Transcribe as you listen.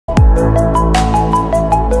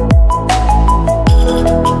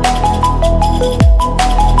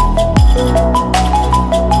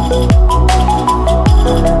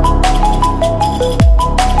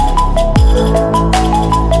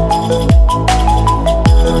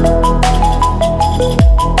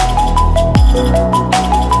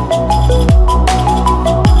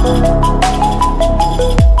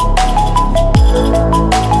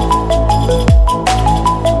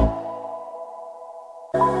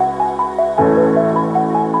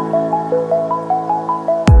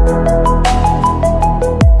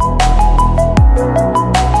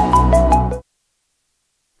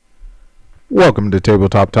Welcome to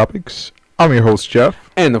Tabletop Topics. I'm your host,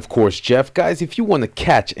 Jeff. And of course, Jeff. Guys, if you want to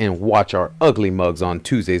catch and watch our ugly mugs on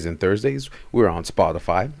Tuesdays and Thursdays, we're on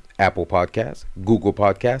Spotify, Apple Podcasts, Google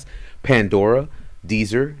Podcasts, Pandora,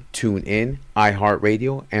 Deezer, TuneIn,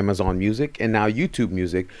 iHeartRadio, Amazon Music, and now YouTube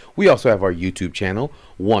Music. We also have our YouTube channel,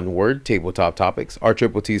 One Word, Tabletop Topics, our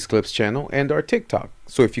Triple T's Clips channel, and our TikTok.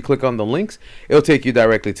 So if you click on the links, it'll take you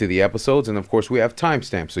directly to the episodes. And of course, we have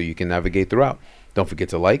timestamps so you can navigate throughout. Don't forget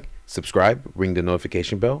to like, subscribe, ring the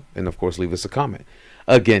notification bell, and of course, leave us a comment.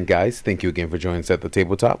 Again, guys, thank you again for joining us at the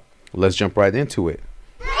tabletop. Let's jump right into it.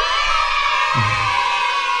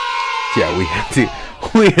 Yeah, we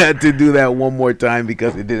had to do that one more time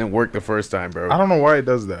because it didn't work the first time, bro. I don't know why it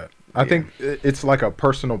does that. I think it's like a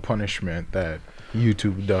personal punishment that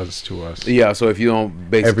YouTube does to us. Yeah, so if you don't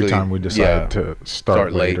basically... Every time we decide to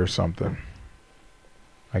start late or something.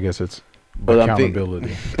 I guess it's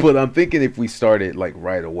accountability. But I'm thinking if we start it like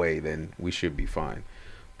right away, then we should be fine.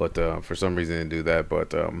 But for some reason, it didn't do that.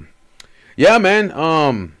 But yeah,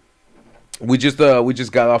 man. We just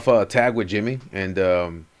got off a tag with Jimmy, and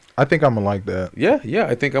I think I'm gonna like that. Yeah,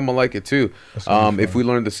 I think I'm gonna like it too. If we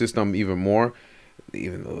learn the system even more,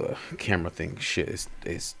 even though the camera thing shit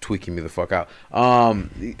is tweaking me the fuck out.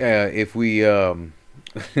 If we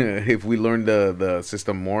if we learn the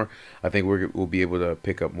system more, I think we'll be able to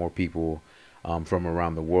pick up more people from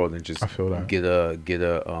around the world and just get a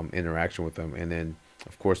interaction with them, and then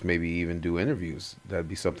of course maybe even do interviews. That'd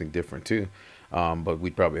be something different too. But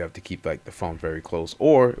we'd probably have to keep like the phone very close,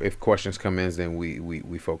 or if questions come in, then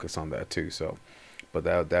we focus on that too. So, but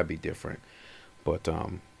that'd be different. But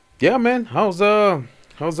yeah, man, how's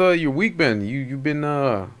your week been? You've been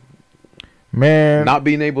man, not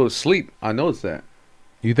being able to sleep. I noticed that.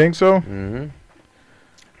 You think so? Mm-hmm.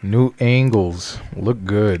 New angles look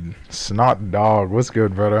good. Snot dog, what's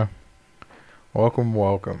good, brother?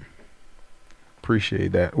 Welcome.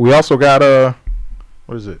 Appreciate that. We also got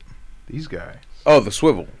what is it? These guys. Oh, the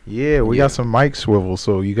swivel. Yeah, we got some mic swivel,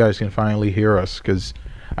 so you guys can finally hear us, because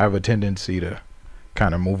I have a tendency to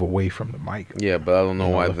kind of move away from the mic. Yeah, but I don't know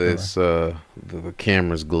why this the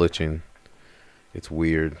camera's glitching. It's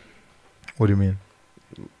weird. What do you mean?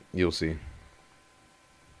 You'll see.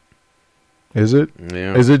 Is it?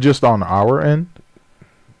 Yeah. Is it just on our end?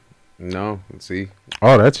 No, let's see.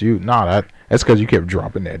 Oh, that's you. Nah, that's because you kept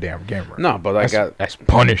dropping that damn camera. No, but that's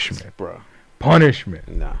punishment, bro. Punishment.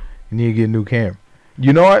 Nah. You need to get a new cam.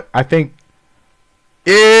 You know what? I think.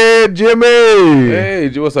 Yeah, Jimmy. Hey,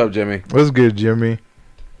 what's up, Jimmy? What's good, Jimmy?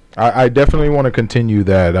 I definitely want to continue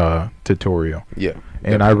that tutorial. Yeah. And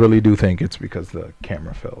definitely. I really do think it's because the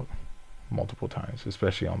camera fell multiple times,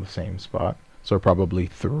 especially on the same spot. So it probably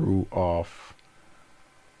threw off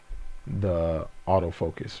the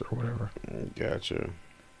autofocus or whatever. Gotcha.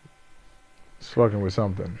 It's fucking with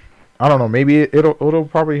something. I don't know. Maybe it'll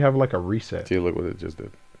probably have like a reset. See, look what it just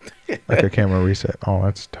did. Like a camera reset. Oh,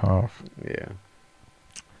 that's tough. Yeah.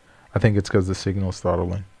 I think it's because the signal's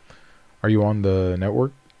throttling. Are you on the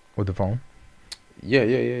network with the phone?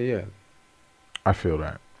 Yeah. I feel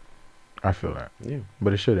that. Yeah.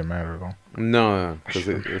 But it shouldn't matter though. No, because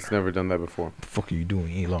it's never done that before. What the fuck are you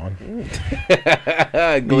doing, Elon?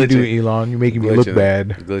 Glitching. What you doing, Elon? You're making me look bad.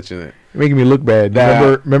 Glitching it. You're making me look bad.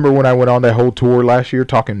 Remember when I went on that whole tour last year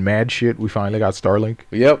talking mad shit? We finally got Starlink.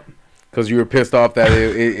 Yep. Because you were pissed off that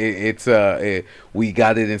we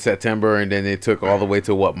got it in September, and then it took all the way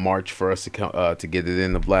to March for us to get it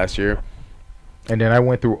in of last year. And then I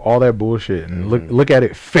went through all that bullshit, and look at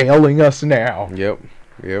it failing us now. Yep.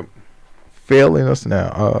 Failing us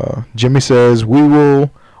now. Jimmy says, we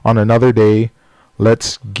will on another day.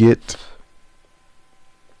 Let's get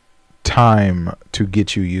time to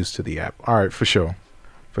get you used to the app. All right, for sure.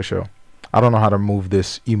 I don't know how to move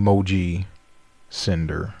this emoji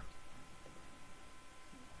sender.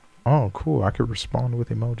 Oh, cool. I could respond with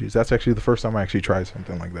emojis. That's actually the first time I actually tried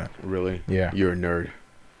something like that. Really? Yeah. You're a nerd.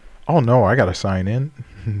 Oh, no. I got to sign in.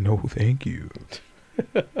 No, thank you.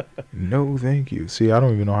 No, thank you. See, I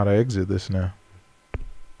don't even know how to exit this now.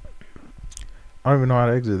 But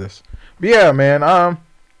yeah, man. I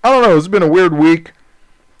don't know. It's been a weird week.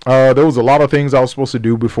 There was a lot of things I was supposed to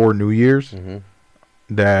do before New Year's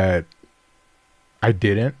that I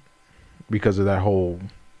didn't because of that whole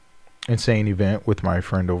insane event with my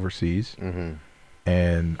friend overseas.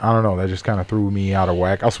 And I don't know. That just kind of threw me out of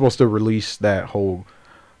whack. I was supposed to release that whole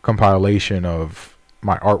compilation of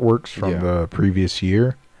my artworks from the previous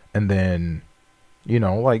year, and then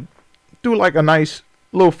like do like a nice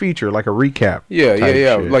little feature, like a recap.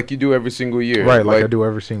 Yeah, like you do every single year, right? Like I do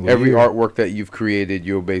every single year. Every artwork that you've created,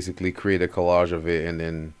 you'll basically create a collage of it, and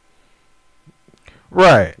then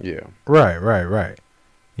right. Yeah. Right.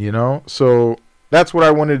 You know, so that's what I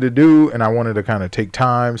wanted to do, and I wanted to kind of take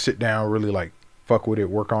time, sit down, really like fuck with it,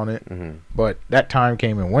 work on it. Mm-hmm. But that time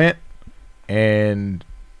came and went, and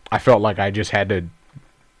I felt like I just had to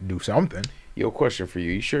do something. Yo, question for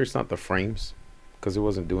you. You sure it's not the frames? Because it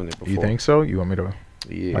wasn't doing it before. You think so? You want me to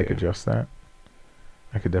Yeah. like adjust that?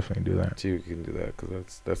 I could definitely do that. See if you can do that,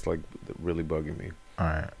 because that's like really bugging me. All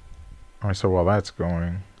right. So while that's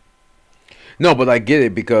going, no, but I get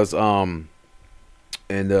it because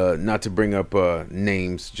and not to bring up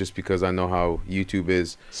names, just because I know how YouTube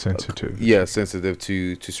is sensitive. Sensitive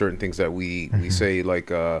to certain things that we say.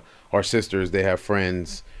 Like our sisters, they have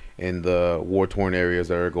friends in the war-torn areas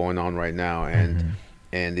that are going on right now,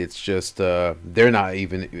 and it's just they're not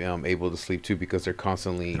even able to sleep too, because they're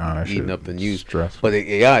constantly eating up the news. Stressful. But it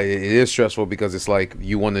is stressful, because it's like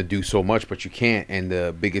you want to do so much but you can't, and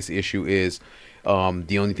the biggest issue is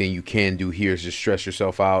the only thing you can do here is just stress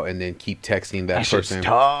yourself out and then keep texting that person.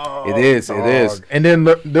 Tough, it is. And then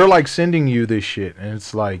they're like sending you this shit, and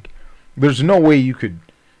it's like there's no way you could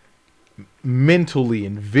mentally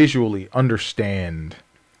and visually understand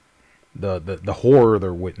the horror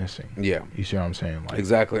they're witnessing. Yeah, you see what I'm saying? Like,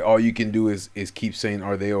 exactly. All you can do is keep saying,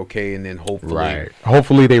 "Are they okay?" And then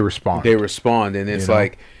hopefully they respond. And it's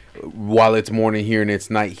like, while it's morning here and it's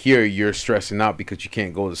night here, you're stressing out because you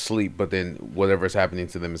can't go to sleep. But then whatever's happening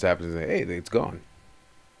to them is happening. Hey, it's gone.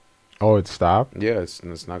 Oh, it stopped? Yeah, it's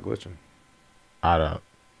not glitching. I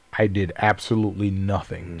did absolutely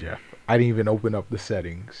nothing, Jeph. I didn't even open up the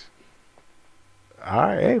settings. All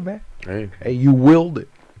right, hey man. Hey, you willed it.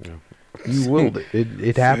 Yeah. You willed it.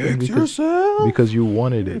 It happened because you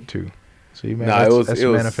wanted it to. See, man, that's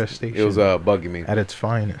manifestation. It was bugging me at its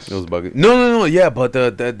finest. It was bugging. No. Yeah, but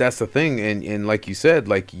that's the thing, and like you said,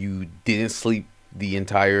 like you didn't sleep the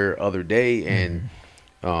entire other day, and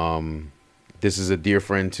this is a dear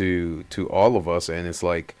friend to all of us, and it's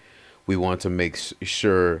like we want to make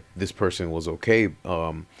sure this person was okay.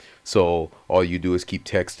 So all you do is keep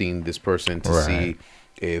texting this person to see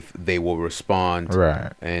if they will respond.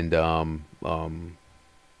 Right. And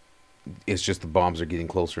it's just the bombs are getting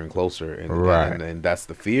closer and closer, and that's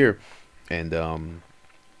the fear, and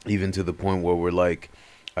even to the point where we're like,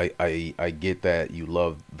 I get that you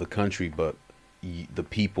love the country, but the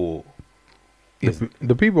people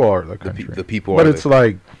the people are the country. The people, but it's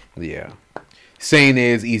like saying it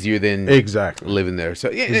is easier than living there. So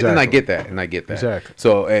and I get that, exactly.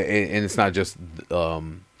 So and it's not just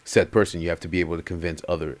said person. You have to be able to convince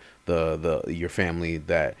your family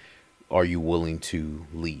that, are you willing to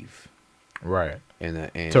leave? Right.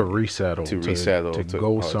 And to resettle. To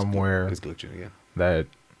go somewhere. It's glitching again. That.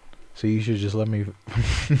 So you should just let me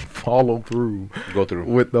follow through. Go through.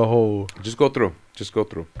 With the whole. Just go through.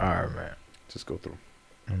 All right, man. Just go through.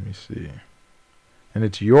 Let me see. And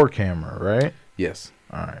it's your camera, right? Yes.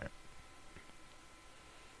 All right.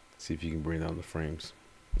 See if you can bring down the frames.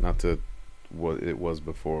 Not to what it was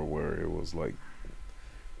before, where it was like.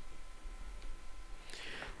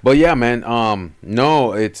 But yeah, man.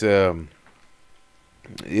 No, it's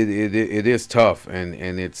it is tough,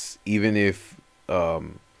 and it's, even if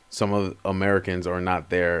some of the Americans are not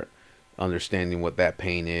there understanding what that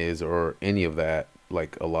pain is or any of that,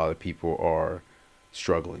 like, a lot of people are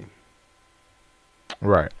struggling.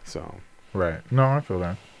 Right. So. Right. No, I feel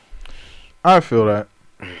that.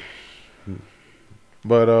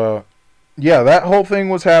 But yeah, that whole thing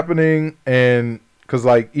was happening, and because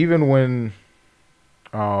like even when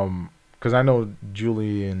because I know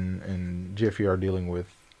Julie and Jeffy are dealing with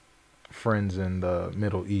friends in the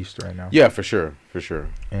Middle East right now. Yeah, for sure.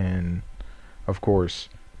 And of course,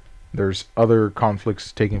 there's other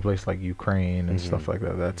conflicts taking place, like Ukraine and stuff like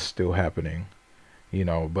that. That's still happening,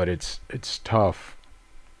 but it's tough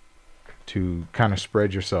to kind of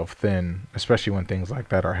spread yourself thin, especially when things like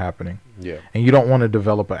that are happening. Yeah. And you don't want to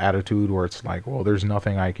develop an attitude where it's like, well, there's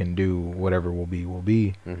nothing I can do. Whatever will be, will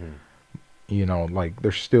be. Like,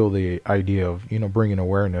 there's still the idea of, bringing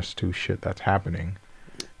awareness to shit that's happening.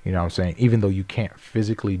 You know what I'm saying? Even though you can't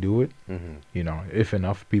physically do it, if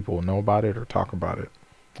enough people know about it or talk about it,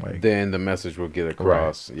 like, then the message will get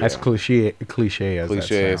across. Right. Yeah. As cliche as that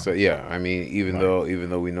sounds. So yeah, I mean, even though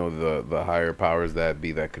we know the higher powers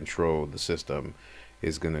that control the system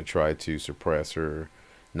is going to try to suppress or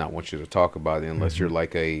not want you to talk about it unless you're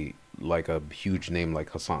like a huge name like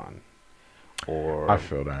Hassan, or I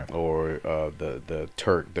feel that, or the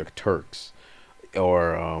Turks,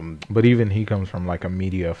 or but even he comes from like a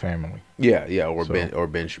media family. Yeah, or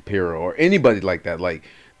Ben Shapiro or anybody like that. Like,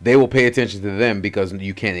 they will pay attention to them because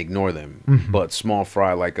you can't ignore them. But small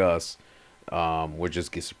fry like us, will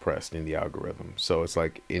just get suppressed in the algorithm. So it's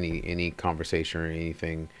like any conversation or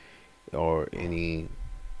anything or any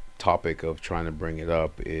topic of trying to bring it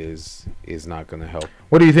up is not going to help.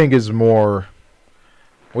 What do you think is more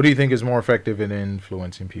effective in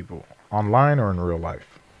influencing people, online or in real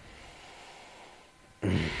life?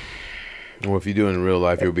 Well, if you do it in real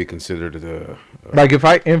life, you'll be considered like if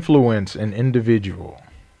I influence an individual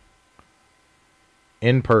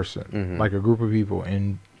in person, like a group of people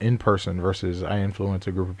in person, versus I influence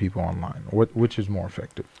a group of people online, which is more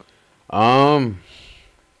effective?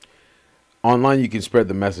 Online you can spread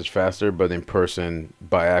the message faster, but in person,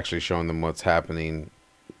 by actually showing them what's happening,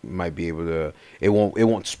 might be able to, it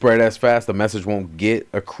won't spread as fast. The message won't get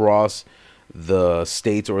across the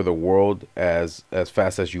states or the world as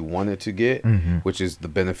fast as you want it to get, which is the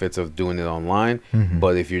benefits of doing it online.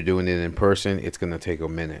 But if you're doing it in person, it's going to take a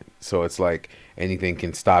minute. So it's like anything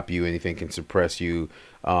can stop you, anything can suppress you.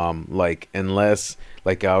 Like unless,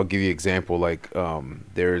 like I'll give you an example, like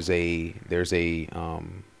there's a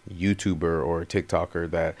YouTuber or a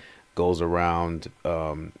TikToker that goes around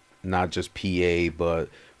not just PA but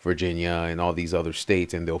Virginia and all these other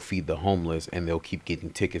states, and they'll feed the homeless, and they'll keep getting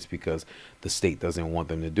tickets because the state doesn't want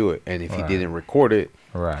them to do it. And if he didn't record it,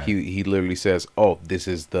 he literally says, oh, this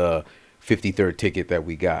is the 53rd ticket that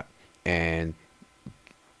we got. And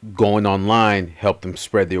going online helped him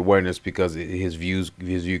spread the awareness because his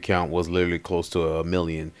view count was literally close to 1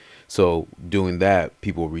 million. So doing that,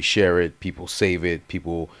 people reshare it, people save it,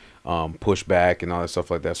 people push back and all that stuff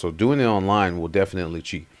like that. So doing it online will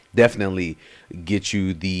definitely get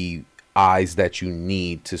you the eyes that you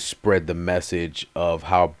need to spread the message of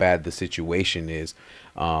how bad the situation is.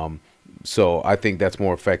 So I think that's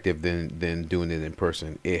more effective than doing it in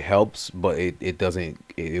person. It helps, but it doesn't.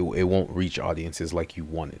 It won't reach audiences like you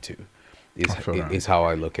want it to. Is how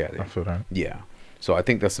I look at it. I feel that. Yeah. So I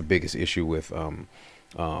think that's the biggest issue with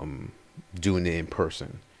doing it in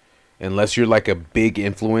person. Unless you're like a big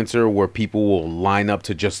influencer where people will line up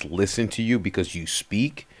to just listen to you because you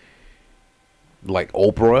speak, like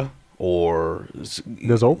Oprah. Or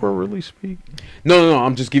does Oprah really speak? No.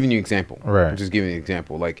 I'm just giving you an example. Right. I'm just giving you an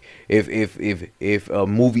example. Like if a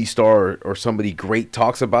movie star or somebody great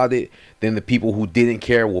talks about it, then the people who didn't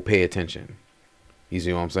care will pay attention. You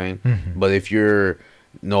see what I'm saying? But if you're,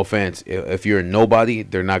 no offense, if you're a nobody,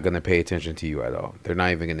 they're not gonna pay attention to you at all. They're not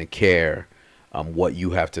even gonna care what you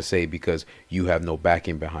have to say because you have no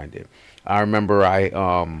backing behind it. I remember I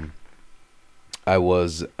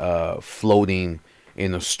was floating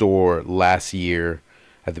in a store last year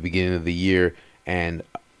at the beginning of the year, and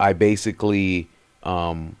I basically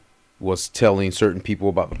was telling certain people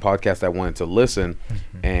about the podcast I wanted to listen.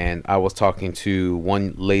 And I was talking to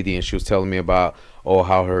one lady, and she was telling me about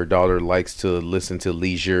how her daughter likes to listen to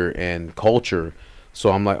leisure and culture.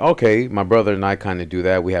 So I'm like, okay, my brother and I kind of do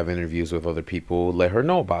that. We have interviews with other people, let her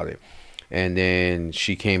know about it. And then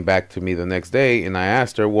she came back to me the next day, and I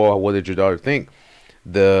asked her, well, what did your daughter think?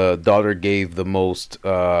 The daughter gave the most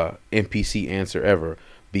NPC answer ever.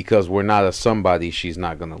 Because we're not a somebody, she's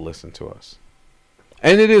not going to listen to us.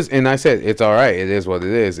 And it is, and I said, it's all right. It is what it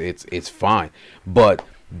is. It's fine. But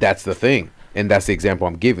that's the thing. And that's the example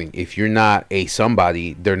I'm giving. If you're not a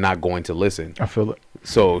somebody, they're not going to listen. I feel it.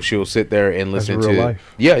 So she'll sit there and listen that's real to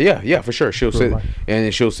life. Yeah, for sure. She'll real sit life.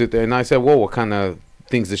 and she'll sit there, and I said, well, what kind of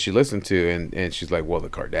things does she listen to? And she's like, well, the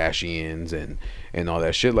Kardashians and all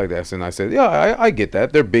that shit like that. And I said, yeah, I get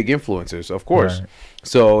that. They're big influencers, of course. Right.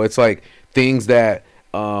 So it's like things that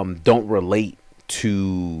don't relate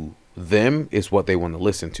to them is what they want to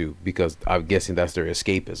listen to, because I'm guessing that's their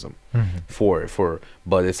escapism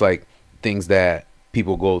but it's like things that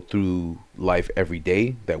people go through life every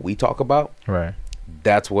day that we talk about. Right.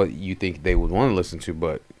 That's what you think they would want to listen to,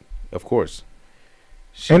 but of course,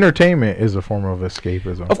 entertainment is a form of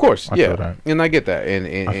escapism. Of course, I yeah, feel that. and I get that, and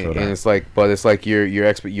it's like, but it's like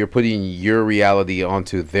you're putting your reality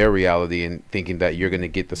onto their reality and thinking that you're gonna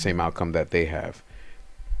get the same outcome that they have,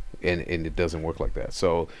 and it doesn't work like that.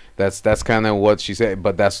 So that's kind of what she said,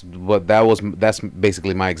 but that's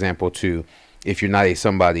basically my example too. If you're not a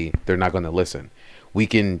somebody, they're not gonna listen. We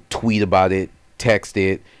can tweet about it, text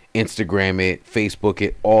it, Instagram it, Facebook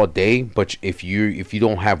it all day, but if you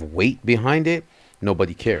don't have weight behind it,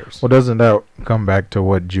 nobody cares. Well, doesn't that come back to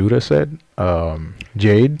what Judah said?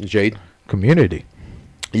 Jade? Community.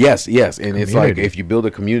 Yes. And it's like, if you build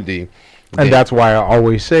a community. And that's why I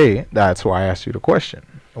always say, that's why I asked you the question.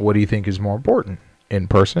 What do you think is more important? In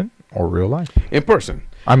person or real life? In person.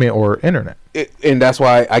 I mean, or internet. And that's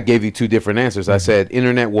why I gave you two different answers. I said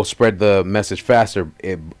internet will spread the message faster,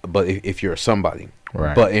 but if you're somebody.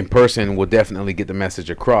 Right. But in person will definitely get the message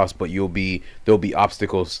across, but there'll be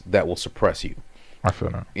obstacles that will suppress you. I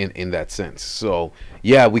feel that. In that sense. So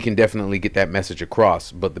yeah, we can definitely get that message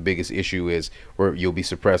across, but the biggest issue is where you'll be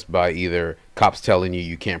suppressed by either cops telling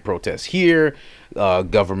you can't protest here,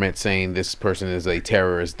 government saying this person is a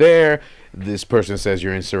terrorist there, this person says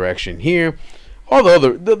you're insurrection here, all the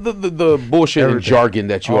other the bullshit and jargon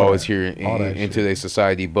that you always hear in today's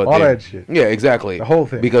society. But all that shit. Yeah, exactly. The whole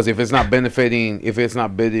thing. Because if it's not benefiting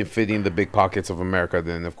the big pockets of America,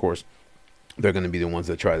 then of course they're going to be the ones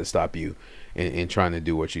that try to stop you in trying to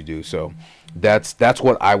do what you do. So that's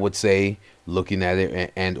what I would say, looking at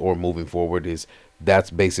it and or moving forward, is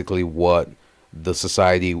that's basically what the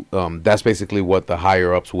society, that's basically what the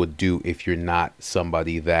higher ups would do if you're not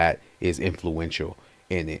somebody that is influential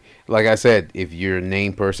in it. Like I said, if you're a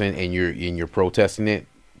named person and you're protesting it,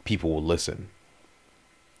 people will listen.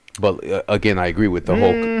 But again, I agree with the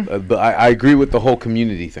whole. But I agree with the whole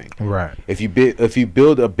community thing. Right. If you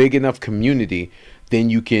build a big enough community, then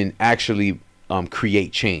you can actually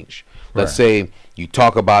create change. Let's say you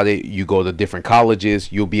talk about it, you go to different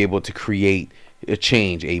colleges, you'll be able to create a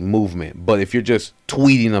change, a movement. But if you're just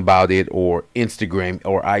tweeting about it or Instagram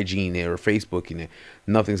or IGing it or Facebooking it,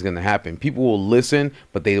 nothing's going to happen. People will listen,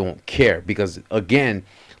 but they don't care because, again,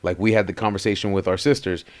 like we had the conversation with our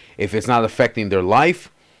sisters, if it's not affecting their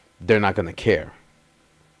life, they're not going to care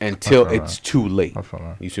until it's too late.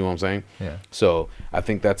 You see what I'm saying? Yeah. So I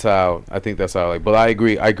think that's how like, but I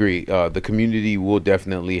agree. The community will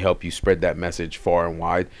definitely help you spread that message far and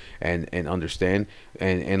wide and understand.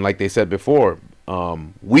 And like they said before,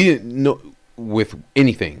 we didn't know with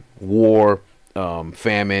anything, war,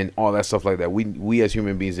 famine, all that stuff like that. We as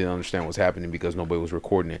human beings didn't understand what's happening because nobody was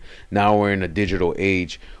recording it. Now we're in a digital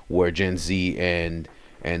age where Gen Z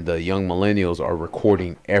and the young millennials are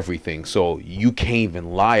recording everything, so you can't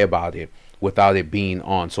even lie about it without it being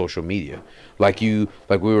on social media. Like we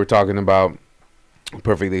were talking about,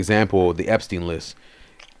 perfect example, the Epstein list.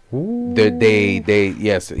 Ooh. That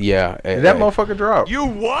motherfucker dropped. You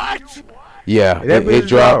what? Yeah, it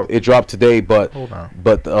dropped. It dropped today, but hold on.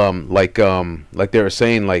 But like they were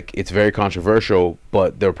saying, like it's very controversial,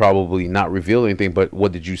 but they're probably not revealing anything. But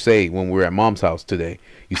what did you say when we were at Mom's house today?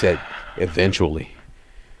 You said eventually.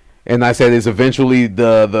 And I said, it's eventually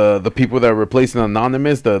the people that are replacing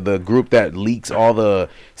Anonymous, the group that leaks all the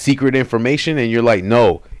secret information. And you're like,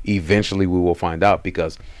 no, eventually we will find out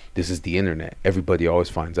because this is the internet. Everybody always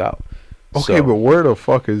finds out. Okay, so, but where the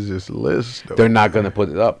fuck is this list, though? They're not going to put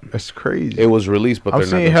it up. That's crazy. It was released, but I'm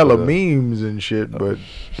seeing hella memes and shit, but...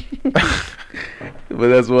 but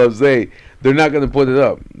that's what I'm saying. They're not going to put it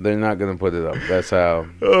up. They're not going to put it up. That's how...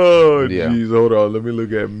 Oh, jeez. Hold on. Let me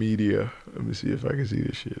look at media. Let me see if I can see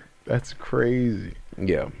this shit. That's crazy.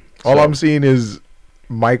 Yeah. All I'm seeing is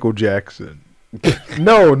Michael Jackson.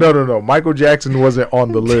 No. Michael Jackson wasn't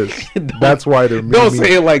on the list. That's why they're... Don't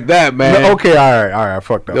say it like that, man. No, okay, all right. I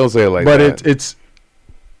fucked up. Don't say it like that. But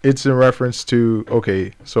it's in reference to...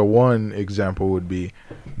 Okay, so one example would be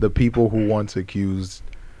the people who once accused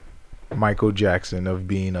Michael Jackson of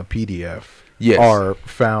being a PDF. Yes. are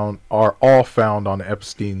all found on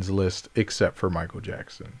Epstein's list except for Michael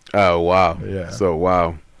Jackson. Oh, wow. Yeah. So,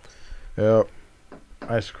 wow. Yep.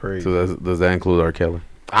 That's crazy. So does that include R. Kelly?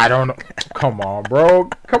 I don't know. Come on, bro.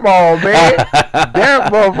 Come on, man.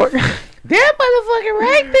 That motherfucker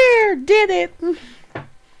right there did it.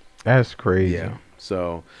 That's crazy. Yeah.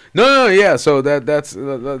 So no, yeah. So that's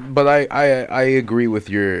but I agree with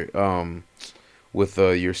your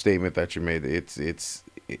statement that you made.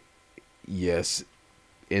 Yes,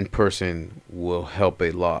 in person will help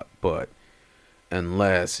a lot, but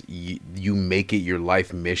unless you make it your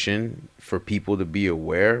life mission for people to be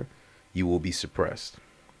aware, you will be suppressed.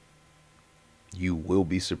 You will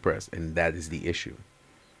be suppressed, and that is the issue.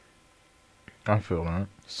 I feel that.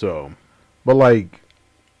 So, but like,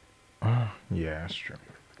 yeah, that's true.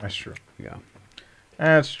 That's true. Yeah,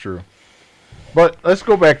 that's true. But let's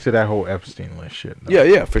go back to that whole Epstein list shit. Though.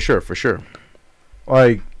 Yeah, for sure.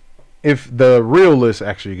 Like, if the real list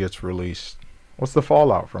actually gets released, what's the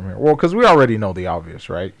fallout from here? Well, because we already know the obvious,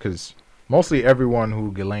 right? Because mostly everyone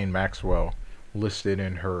who Ghislaine Maxwell listed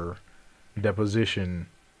in her deposition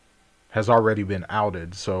has already been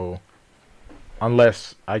outed. So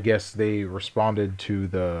unless, I guess, they responded to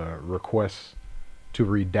the request to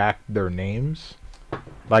redact their names,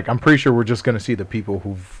 like, I'm pretty sure we're just going to see the people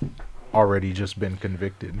who've already just been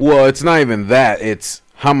convicted. Well, it's not even that. It's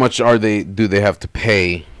how much do they have to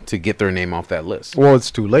pay to get their name off that list? Well,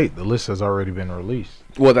 it's too late. The list has already been released.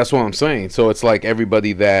 Well, that's what I'm saying. So it's like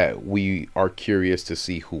everybody that we are curious to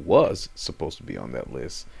see who was supposed to be on that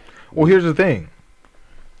list. Well, here's the thing.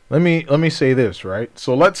 Let me say this, right?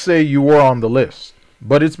 So let's say you were on the list,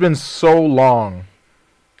 but it's been so long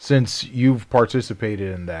since you've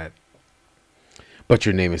participated in that. But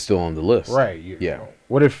your name is still on the list. Right. Yeah.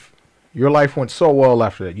 What if your life went so well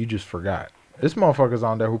after that, you just forgot? This motherfucker's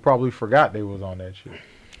on there who probably forgot they was on that shit.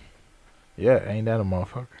 Yeah, ain't that a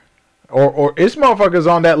motherfucker? Or it's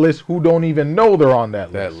motherfuckers on that list who don't even know they're on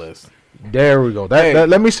that list. There we go.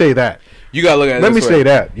 Let me say that. You gotta look at it. Let me say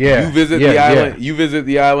that. Yeah. You visit the island. Yeah. You visit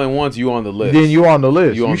the island once, you on the list. Then you on the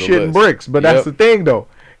list. You shitting bricks. But that's the thing, though.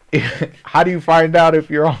 How do you find out if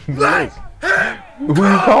you're on the list? Who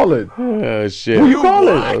you calling? Oh shit. Who you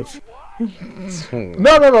calling?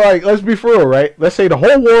 No. Like, let's be for real, right? Let's say the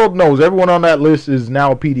whole world knows everyone on that list is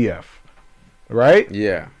now a PDF, right?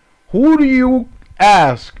 Yeah. Who do you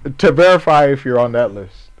ask to verify if you're on that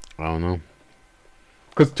list? I don't know.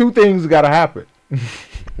 Because two things got to happen.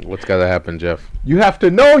 What's got to happen, Jeph? You have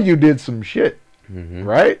to know you did some shit,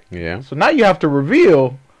 right? Yeah. So now you have to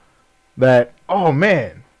reveal that, oh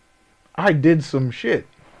man, I did some shit.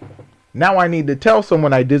 Now I need to tell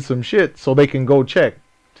someone I did some shit so they can go check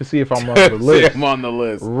to see if I'm on the list. I'm on the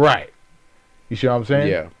list. Right. You see what I'm saying?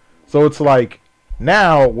 Yeah. So it's like,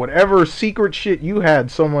 now whatever secret shit you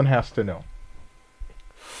had, someone has to know.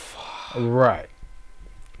 Right.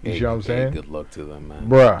 You see what I'm saying? Good luck to them, man.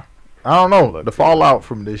 Bruh. I don't know. The fallout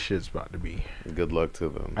from this shit's about to be. Good luck to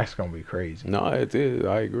them. That's going to be crazy. No, it is.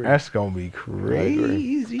 I agree. That's going to be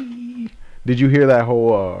crazy. Did you hear that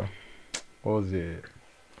whole, what was it?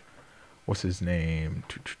 What's his name?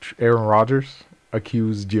 Aaron Rodgers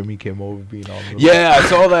accused Jimmy Kimmel of being on the Yeah,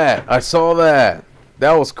 I saw that.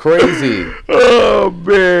 That was crazy. Oh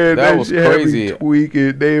man, that was crazy.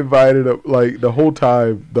 Tweaking. They invited up like the whole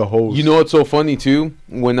time the host. You know what's so funny too?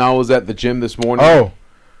 When I was at the gym this morning. Oh,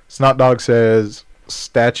 Snot Dog says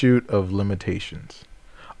statute of limitations.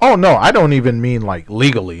 Oh no, I don't even mean like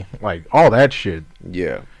legally. Like all that shit.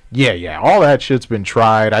 Yeah. Yeah. All that shit's been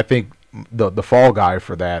tried. I think the fall guy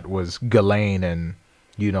for that was Ghislaine and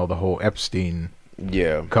the whole Epstein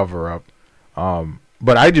cover up.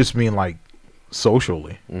 But I just mean like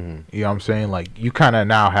socially. You know what I'm saying? Like you kind of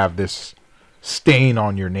now have this stain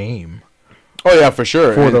on your name. Oh yeah, for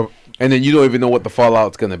sure. And then you don't even know what the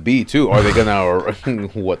fallout's gonna be too. Are they gonna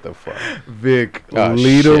what the fuck? Vic,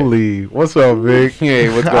 Lito Lee. What's up, Vic? Hey,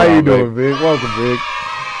 what's going on? How you doing, Vic? Welcome, Vic.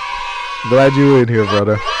 Glad you're in here,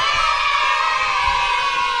 brother.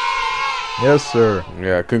 Yes, sir.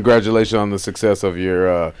 Yeah, congratulations on the success of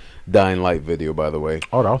your Dying Light video, by the way.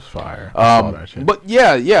 Oh, that was fire. I saw that shit. But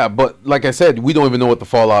but like I said, we don't even know what the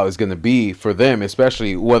fallout is going to be for them,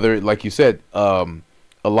 especially whether, like you said,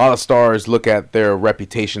 a lot of stars look at their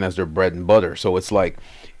reputation as their bread and butter. So it's like,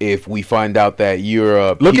 if we find out that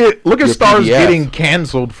you're look at stars getting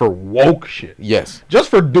canceled for woke shit. Yes, just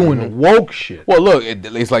for doing woke shit. Well, look,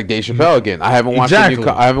 it's like Dave Chappelle again. I haven't watched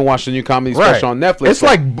the new comedy special on Netflix. It's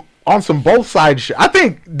like on some both sides shit. I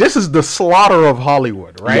think this is the slaughter of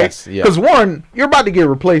Hollywood, right? Yes, yeah. Because one, you're about to get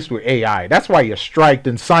replaced with AI. That's why you striked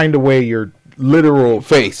and signed away your literal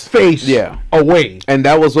face away. And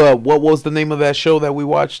that was what was the name of that show that we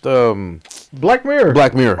watched? Black Mirror.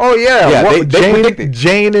 Oh yeah, they predicted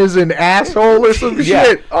Jane is an asshole or some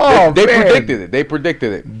shit. Oh, they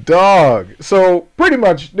predicted it. Dog. So pretty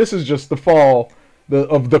much this is just the fall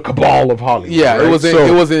of the cabal of Hollywood. Yeah, right?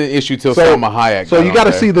 It wasn't an issue till Salma Hayek. So you got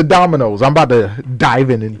to see the dominoes. I'm about to dive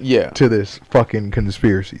to this fucking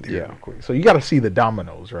conspiracy theory. Yeah. Quick. So you got to see the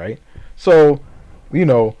dominoes, right? So, we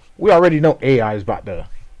already know AI is about to,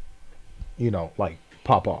 like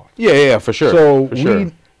pop off. Yeah, for sure.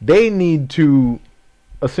 So they need to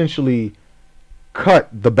essentially cut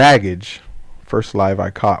the baggage. First live I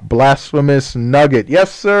caught. Blasphemous Nugget.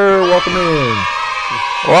 Yes, sir. Welcome in.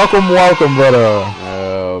 Welcome, brother.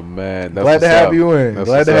 Oh man, glad to have you in.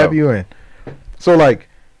 Glad to have you in. So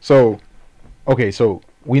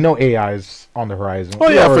we know AI is on the horizon. Oh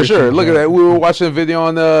yeah, for sure. Look at that. We were watching a video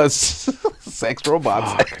on sex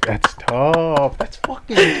robots. Fuck, that's tough. That's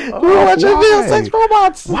fucking tough. We were watching a video on sex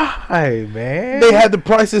robots. Why, man? They had the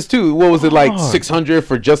prices too. What was it, like $600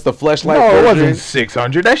 for just the fleshlight? No, it wasn't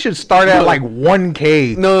 $600. That should start at like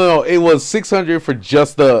 $1K. No, it was $600 for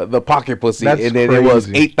just the pocket pussy, and then crazy. It was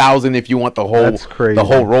 $8,000 if you want the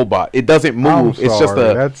whole robot. It doesn't move. It's just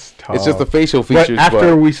the facial features. But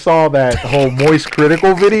after we saw that whole Moist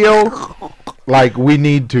Critical video, like we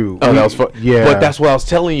need to. Oh, that was fun. Yeah, but that's what I was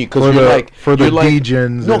telling you, because you're like for the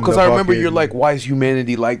degens. No, because I remember you're like, why is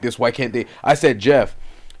humanity like this? Why can't they? I said, Jeph,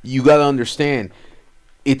 you gotta understand.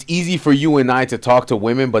 It's easy for you and I to talk to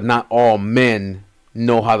women, but not all men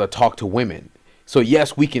know how to talk to women. So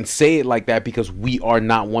yes, we can say it like that because we are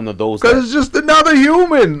not one of those. Because it's just another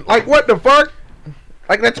human. Like what the fuck?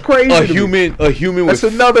 Like that's crazy. A human that's with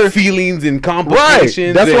another feelings and right.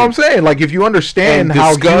 complications. That's what I'm saying. Like if you understand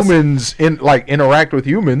how humans interact with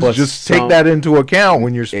humans, just take that into account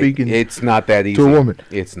when you're speaking. It's not that easy to a woman.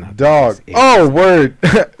 It's not. Dog. That easy. Oh word.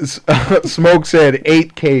 Smoke said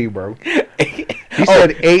 8K, bro. He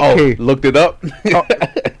said 8K. Looked it up.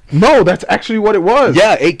 No, that's actually what it was.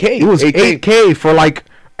 Yeah, 8K. It was 8K for like.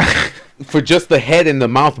 For just the head and the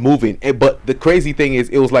mouth moving. But the crazy thing is,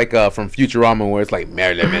 it was like from Futurama, where it's like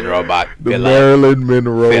Marilyn Monroe robot. The Marilyn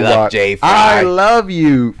Monroe Philip J. Fry. I love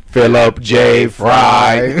you, Philip J.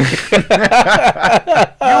 Fry.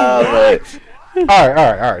 All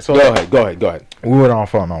right. So go ahead. We went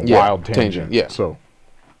off on a wild tangent. Yeah. So,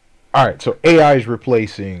 all right. So AI is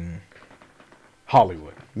replacing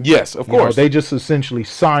Hollywood. Yes, of course. They just essentially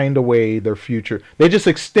signed away their future. They just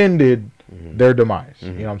extended their demise.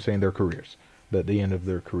 You know what I'm saying? Their careers. The end of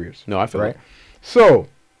their careers. No, I feel right. So,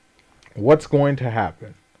 what's going to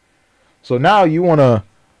happen? So now you want to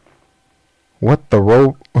what the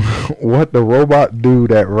robot do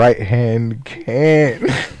that right hand can't.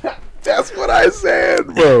 That's what I said,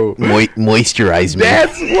 bro. Moisturize me.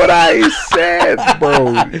 That's what I said,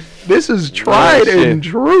 bro. This is tried and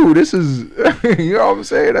true. This is, you know what I'm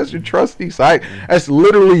saying? That's your trusty side. That's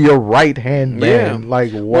literally your right hand man. Yeah.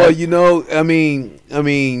 Like what? Well, I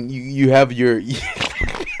mean, you have your.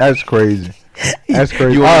 That's crazy. That's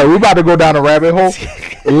crazy. All right, we're about to go down a rabbit hole.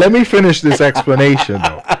 Let me finish this explanation,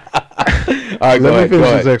 though. All right, let me finish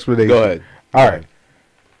this explanation. Go ahead. All right.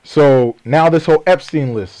 So now this whole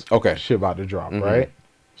Epstein list shit about to drop, right?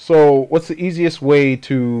 So what's the easiest way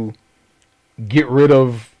to get rid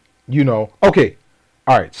of, okay.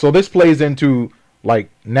 All right. So this plays into like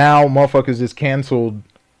now motherfuckers is canceled.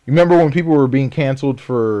 You remember when people were being canceled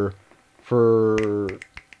for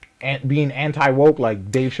being anti-woke,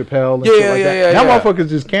 like Dave Chappelle and shit like that? Now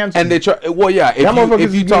motherfuckers is canceled. And they try,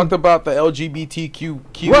 if you talked about the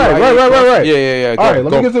LGBTQ, right. Yeah. All right,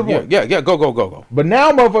 let me get to the point. Yeah, go. But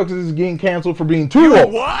now motherfuckers is getting canceled for being too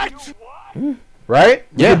woke. What? Right?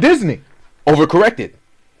 Yeah. With Disney. Overcorrected.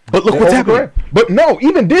 But look what's happening. But no,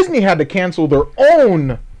 even Disney had to cancel their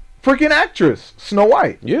own freaking actress, Snow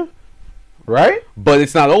White. Yeah. Right? But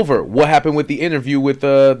it's not over. What happened with the interview with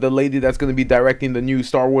the lady that's going to be directing the new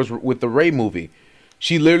Star Wars with the Rey movie?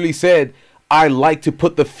 She literally said, I like to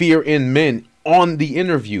put the fear in men on the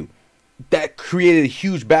interview. That created a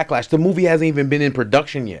huge backlash. The movie hasn't even been in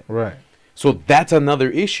production yet. Right. So that's another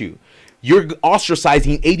issue. You're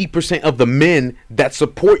ostracizing 80% of the men that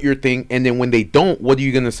support your thing, and then when they don't, what are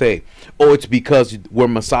you going to say? Oh, it's because we're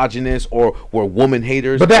misogynists or we're woman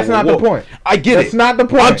haters. But that's not the point. I get it. That's not the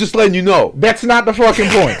point. I'm just letting you know. That's not the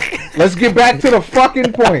fucking point. Let's get back to the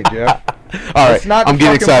fucking point, Jeff. All right. I'm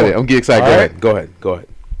getting excited. Go ahead.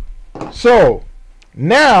 So,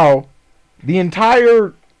 now, the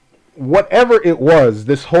entire, whatever it was,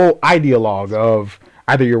 this whole ideologue of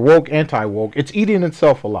either you're woke, anti-woke, it's eating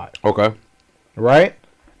itself alive. Okay. Right?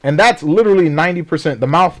 And that's literally 90%. The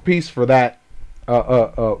mouthpiece for that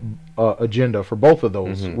agenda for both of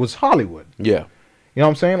those was Hollywood. Yeah. You know what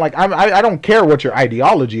I'm saying? Like, I don't care what your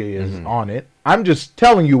ideology is on it. I'm just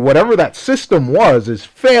telling you whatever that system was is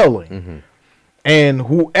failing. And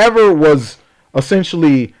whoever was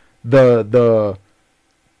essentially the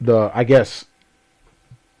I guess,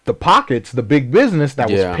 the pockets, the big business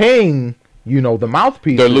that was paying, the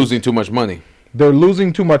mouthpiece. They're losing too much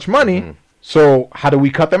money. So how do we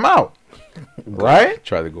cut them out? Right?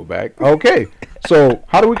 Try to go back. Okay. So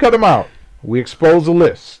how do we cut them out? We expose a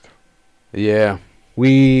list. Yeah.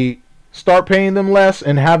 We start paying them less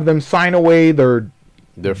and have them sign away their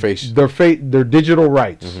digital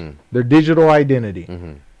rights, their digital identity.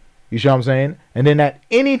 You see what I'm saying? And then at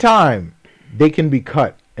any time, they can be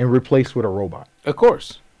cut and replaced with a robot. Of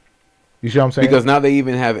course. You see what I'm saying? Because now they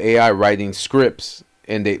even have AI writing scripts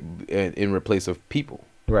and in replace of people.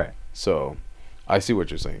 Right. So, I see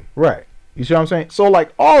what you're saying. Right. You see what I'm saying? So,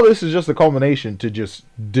 like, all this is just a culmination to just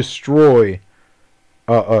destroy,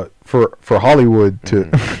 for Hollywood to,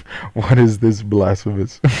 what is this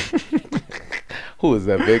blasphemous? Who is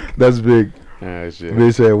that, Big? That's Big. Ah, shit.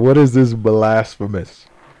 They said, what is this blasphemous?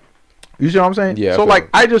 You see what I'm saying? Yeah. So, like,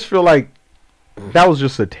 I just feel like that was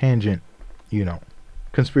just a tangent,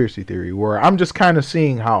 conspiracy theory where I'm just kind of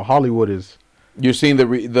seeing how Hollywood is. You're seeing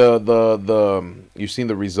you're seeing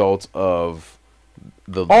the results of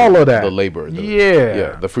all of that, the labor,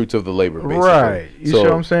 the fruits of the labor, basically. Right. You see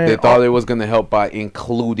what I'm saying? They thought it was going to help by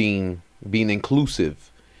being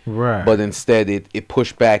inclusive, right? But instead, it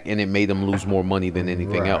pushed back and it made them lose more money than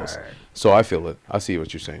anything else. So I feel it. I see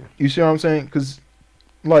what you're saying. You see what I'm saying? Because,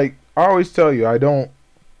 like, I always tell you, I don't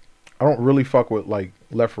really fuck with like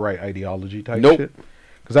left-right ideology type shit.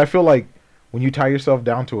 Because I feel like when you tie yourself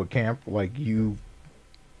down to a camp, like you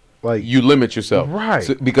limit yourself, right?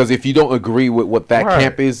 So, because if you don't agree with what that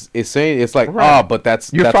camp is saying, it's like, but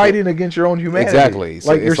you're fighting against your own humanity. Exactly.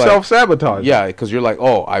 So like you're self-sabotaging. Yeah, because you're like,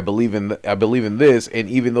 oh, I believe in this, and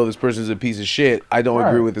even though this person's a piece of shit, I don't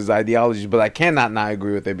agree with his ideologies, but I cannot not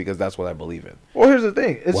agree with it because that's what I believe in. Well, here's the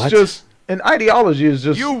thing: it's just an ideology is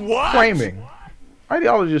just framing.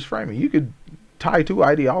 Ideology is framing. You could tie two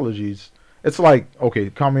ideologies. It's like, okay,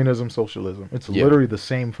 communism, socialism. It's literally the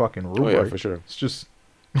same fucking rule. Oh yeah, for sure. It's just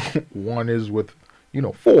one is with,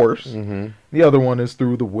 force. Mm-hmm. The other one is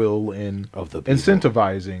through the will and of the people.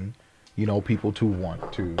 Incentivizing, people to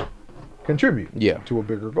want to contribute. To a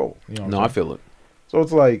bigger goal. I feel it. So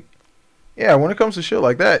it's like, yeah, when it comes to shit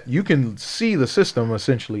like that, you can see the system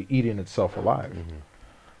essentially eating itself alive.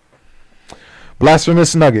 Mm-hmm.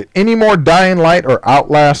 Blasphemous Nugget. Any more Dying Light or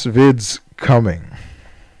Outlast vids coming?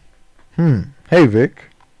 Hey, Vic.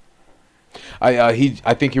 I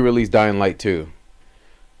think he released Dying Light 2.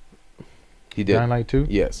 He did. Dying Light 2?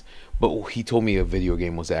 Yes. But he told me a video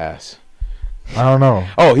game was ass. I don't know.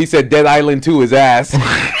 Oh, he said Dead Island 2 is ass.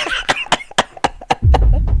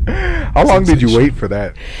 How long did you wait for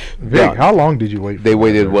that? Vic, how long did you wait for They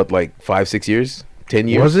waited, what, like 5-6 years? 10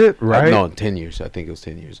 years? Was it? Right? No, 10 years. I think it was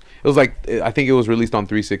 10 years. It was like, I think it was released on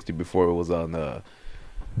 360 before it was on the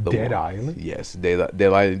Dead Island? Yes, Dead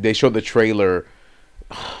Island. They showed the trailer.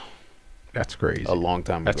 That's crazy. A long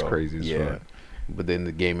time ago. That's crazy as fuck. But then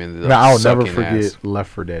the game ended up I'll never sucking forget ass. Left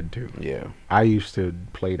 4 Dead 2. Yeah. I used to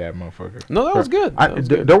play that motherfucker. No, that was good.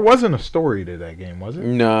 There wasn't a story to that game, was it?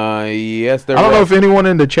 No, yes, there was. I don't know if anyone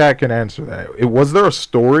in the chat can answer that. Was there a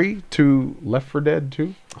story to Left 4 Dead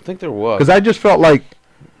 2? I think there was. Because I just felt like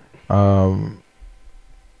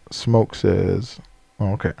Smoke says,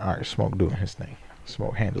 oh, okay, all right, Smoke doing his thing.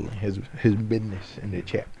 Smoke handling his business in the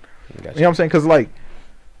chat. Gotcha. You know what I'm saying? Because like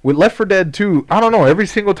with Left 4 Dead 2, I don't know. Every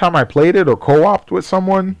single time I played it or co-opted with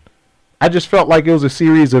someone, I just felt like it was a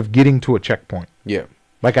series of getting to a checkpoint. Yeah.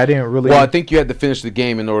 Like I didn't really. Well, I think you had to finish the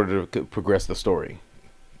game in order to progress the story.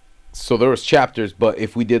 So there was chapters, but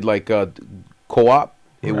if we did like co-op,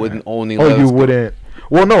 it wouldn't only. Oh, you wouldn't.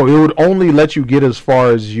 Well, no, it would only let you get as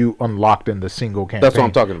far as you unlocked in the single campaign. That's what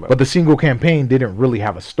I'm talking about. But the single campaign didn't really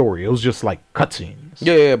have a story. It was just like cutscenes.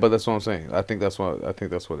 Yeah, but that's what I'm saying. I think that's what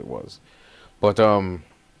it was. But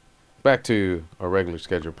back to our regular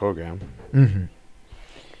scheduled program. Mm-hmm.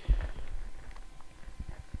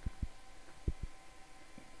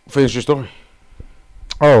 Finish your story.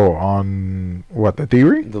 Oh, on what, the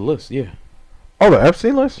theory? The list, yeah. Oh, the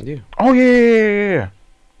Epstein list? Yeah. Oh, yeah.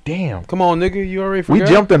 Damn. Come on, nigga. You already forgot? We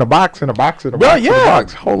jumped in a box, in a box, in a box, in a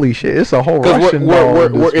box. Holy shit. It's a whole Russian doll.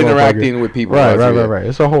 We're interacting with people. Right.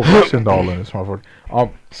 It's a whole Russian doll in this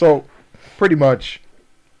motherfucker. So, pretty much,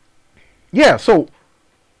 yeah, so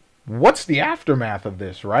what's the aftermath of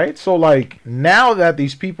this, right? So, like, now that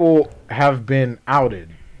these people have been outed,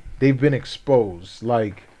 they've been exposed,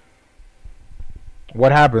 like,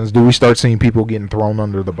 what happens? Do we start seeing people getting thrown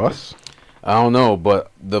under the bus? I don't know, but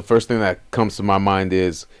the first thing that comes to my mind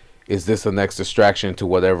is this the next distraction to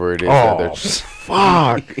whatever it is that they're just...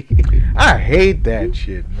 fuck. I hate that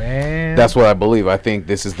shit, man. That's what I believe. I think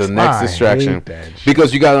this is the next distraction.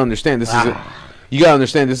 Because you got to understand, this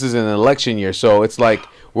is an election year, so it's like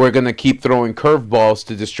we're going to keep throwing curveballs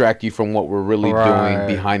to distract you from what we're really doing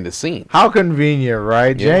behind the scenes. How convenient,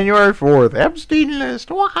 right? Yeah. January 4th, Epstein list.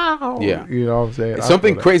 Wow. Yeah. You know what I'm saying?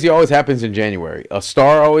 Something crazy always happens in January. A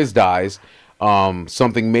star always dies.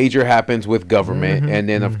 Something major happens with government, and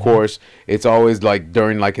then of course it's always like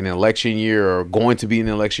during like an election year or going to be an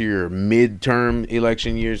election year or midterm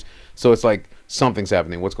election years. So it's like something's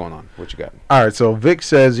happening. What's going on? What you got? All right. So Vic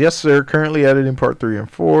says, yes, sir. Currently editing part 3 and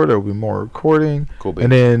 4. There will be more recording. Cool. Baby.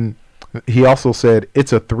 And then he also said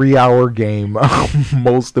it's a 3-hour game.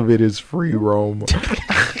 Most of it is free roam.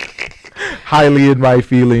 Highly in my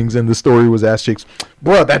feelings, and the story was ass cheeks.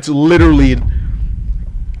 Bro, that's literally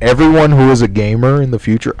everyone who is a gamer in the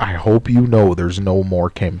future. I hope you know there's no more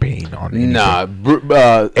campaign on anything.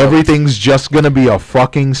 Nah, everything's just gonna be a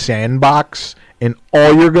fucking sandbox. And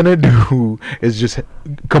all you're going to do is just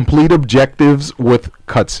complete objectives with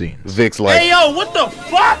cutscenes. Vic's like, hey, yo, what the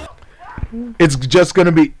fuck? It's just going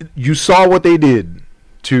to be... You saw what they did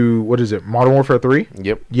to... What is it? Modern Warfare 3?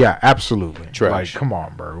 Yep. Yeah, absolutely. Trash. Like, come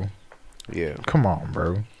on, bro. Yeah. Come on,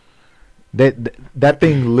 bro. That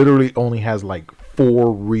thing literally only has like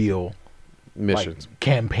 4 real... missions. Like,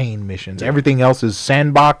 campaign missions. Yeah. Everything else is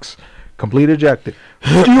sandbox... Complete objective.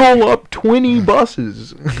 Fuel up 20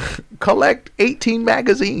 buses. Collect 18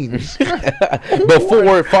 magazines.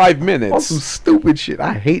 Before 5 minutes. On some stupid shit.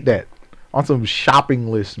 I hate that. On some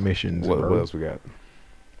shopping list missions. What else we got?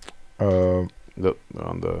 Look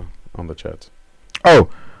on the chats. Oh,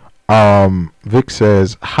 Vic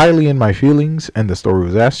says, highly in my feelings, and the story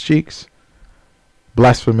was ass cheeks.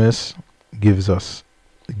 Blasphemous gives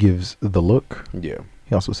the look. Yeah.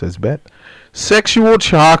 He also says bet. Sexual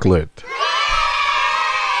chocolate.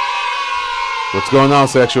 What's going on,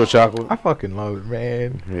 Sexual Chocolate? I fucking love it,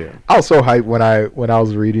 man. Yeah. I was so hyped when I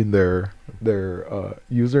was reading their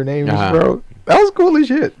usernames, bro. That was cool as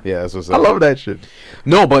shit. Yeah, that's what's up. I love that shit.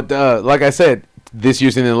 No, but like I said, this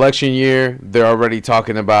year's an election year. They're already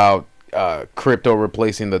talking about crypto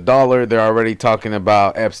replacing the dollar. They're already talking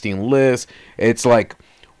about Epstein list. It's like,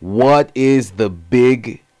 what is the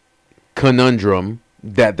big conundrum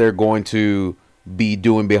that they're going to be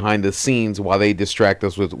doing behind the scenes while they distract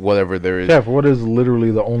us with whatever there is? Jeph, what is literally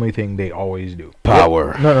the only thing they always do?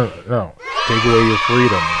 Power. No. Take away your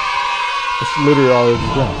freedom. That's literally all it's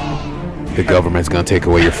doing. The government's going to take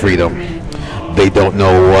away your freedom. They don't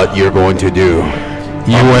know what you're going to do.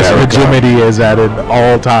 U.S. hegemony is at an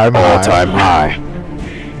all-time high.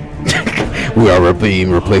 We are being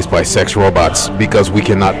replaced by sex robots because we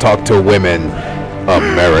cannot talk to women.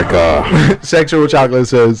 America. Sexual Chocolate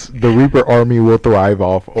says the Reaper Army will thrive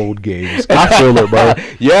off old games. I feel it, bro.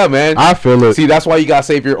 Yeah, man. I feel it. See, that's why you gotta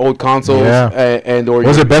save your old consoles. Yeah. And or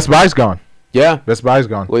was it Best Buy's gone? Yeah, Best Buy's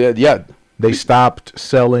gone. Well, yeah. They stopped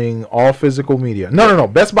selling all physical media. No.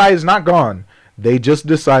 Best Buy is not gone. They just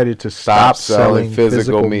decided to stop selling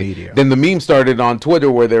physical media. Then the meme started on Twitter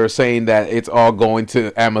where they were saying that it's all going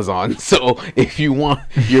to Amazon. So if you want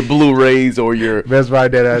your Blu-rays or your Best Buy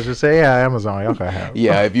did, I should say, yeah, Amazon, y'all can have.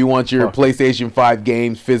 Yeah, if you want your PlayStation 5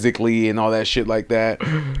 games physically and all that shit like that,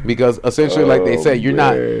 because essentially, like they said, you're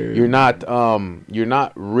not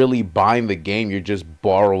really buying the game. You're just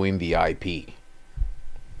borrowing the IP.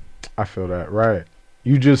 I feel that, right?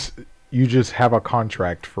 You just have a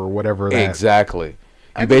contract for whatever that. Exactly.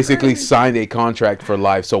 You basically signed a contract for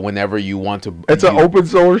life, so whenever you want to... It's an open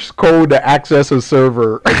source code to access a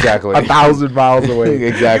server. Exactly. 1,000 miles away.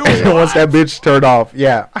 Exactly. Once that bitch turned off,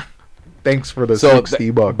 yeah. Thanks for the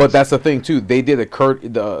 $60. But that's the thing too. They did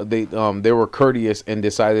they were courteous and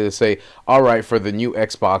decided to say, all right, for the new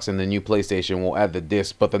Xbox and the new PlayStation, we'll add the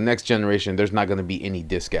disc. But the next generation, there's not going to be any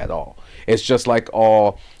disc at all. It's just like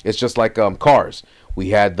cars.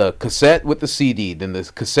 We had the cassette with the CD. Then the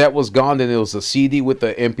cassette was gone. Then it was the CD with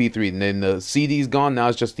the MP3. And then the CD's gone. Now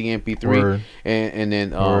it's just the MP3 Word. and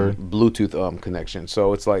then Bluetooth connection.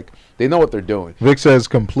 So it's like they know what they're doing. Vic says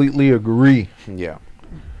completely agree. Yeah.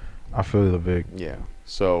 I feel the Vic. Yeah.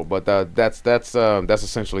 So, but that's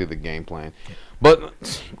essentially the game plan. But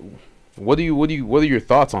what are your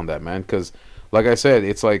thoughts on that, man? Because, like I said,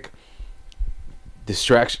 it's like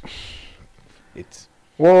distraction.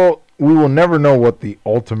 Well, we will never know what the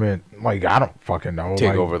ultimate. Like, I don't fucking know.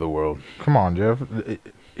 Take over the world. Come on, Jeph.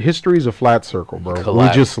 History's a flat circle, bro. We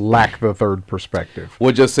just lack the third perspective.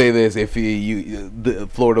 We'll just say this: if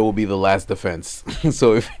Florida will be the last defense.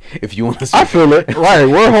 So if you want to, I feel it. Right,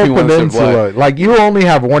 we're whole peninsula. Like, you only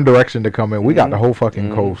have one direction to come in. We got the whole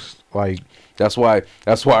fucking coast. Like, that's why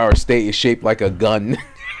our state is shaped like a gun.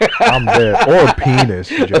 I'm dead. Or a penis,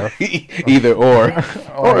 Jeph. Either or.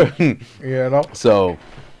 You know. So,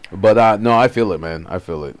 but no, I feel it, man. I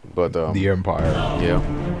feel it. But the Empire. Yeah.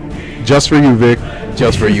 Just for you, Vic.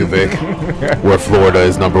 Just for you, Vic. Where Florida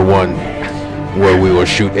is number one. Where we will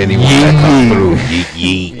shoot anyone that comes through.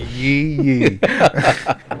 Yee.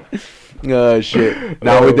 Oh, shit.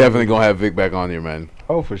 Now we're definitely going to have Vic back on here, man.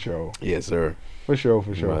 Oh, for sure. Yes, sir. For sure.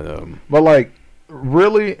 But like,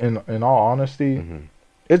 really, in all honesty,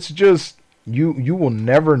 it's just, you will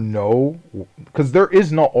never know, because there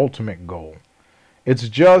is no ultimate goal. It's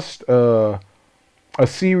just a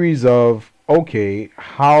series of, okay,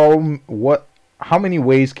 how many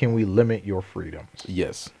ways can we limit your freedoms?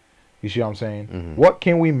 Yes. You see what I'm saying? What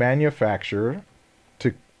can we manufacture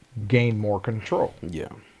to gain more control? Yeah.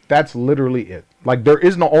 That's literally it. Like, there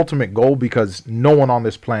is no ultimate goal because no one on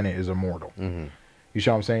this planet is immortal. You see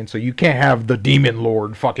what I'm saying? So you can't have the demon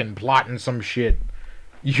lord fucking plotting some shit,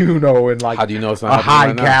 you know, in like how do you know it's not a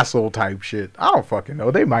high castle type shit. I don't fucking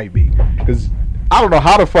know. They might be, because I don't know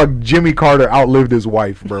how the fuck Jimmy Carter outlived his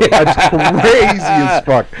wife, bro. That's crazy as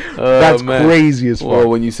fuck. That's crazy as fuck. Well,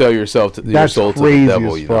 when you sell your soul to the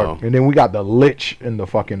devil, you know. And then we got the Lich in the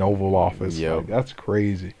fucking Oval Office. Yeah, like, that's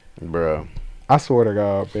crazy, bro. I swear to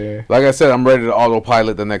God, man. Like I said, I'm ready to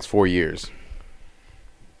autopilot the next 4 years.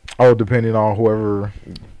 Oh, depending on whoever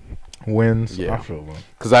wins. Yeah, I feel that.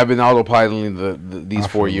 Because I've been autopiloting these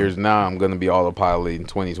 4 years now. I'm going to be autopiloting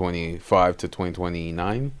 2025 to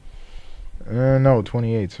 2029. No,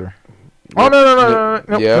 28, sir. Oh, no.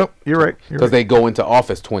 Nope, yeah. Nope, you're right. Because they go into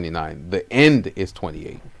office 29. The end is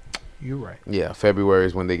 28. You're right. Yeah, February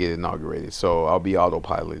is when they get inaugurated. So I'll be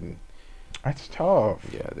autopiloting. That's tough.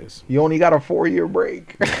 Yeah, it is. You only got a 4-year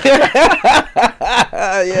break. Yeah,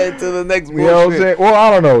 to the next. You know what I'm saying? Well, I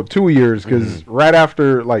don't know, 2 years, because right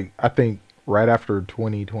after, like, I think right after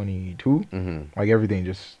 2022, like everything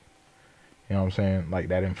just, you know what I'm saying? Like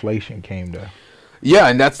that inflation came to. Yeah,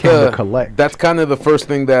 and that's collect. That's kind of the first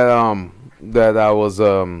thing that that I was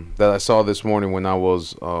that I saw this morning when I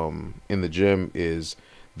was in the gym is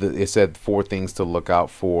it said 4 things to look out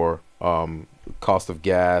for: cost of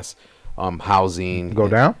gas, housing. Go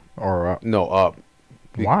down or up? No, up.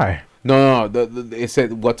 Why? No. It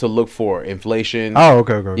said what to look for: inflation. Oh,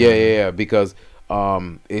 okay. Yeah. Because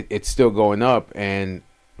it's still going up, and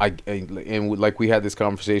like we had this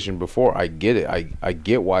conversation before. I get it. I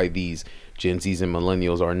get why these Gen Zs and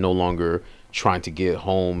millennials are no longer trying to get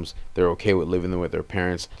homes. They're okay with living with their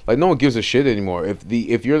parents. Like no one gives a shit anymore.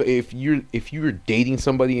 If you're dating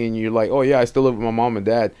somebody and you're like, oh yeah, I still live with my mom and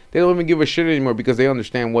dad, they don't even give a shit anymore because they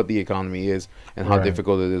understand what the economy is and how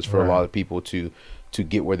difficult it is for a lot of people to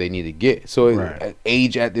get where they need to get. So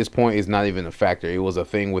age at this point is not even a factor. It was a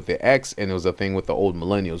thing with the X and it was a thing with the old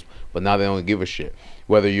millennials, but now they don't give a shit.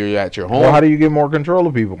 Whether you're at your home. Well, how do you get more control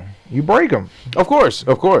of people? You break them. Of course. You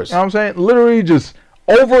know what I'm saying? Literally just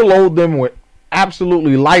overload them with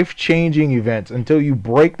absolutely life-changing events until you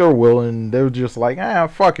break their will and they're just like,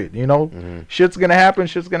 fuck it. You know, shit's going to happen.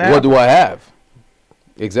 What do I have?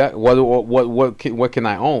 Exactly. What can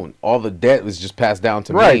I own? All the debt was just passed down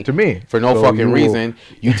to me. Right, to me. For no fucking reason.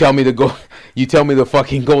 You tell me to go. You tell me to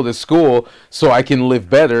fucking go to school so I can live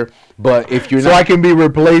better. But if you're so I can be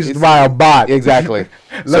replaced by a bot. Exactly.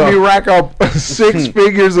 Let me rack up 6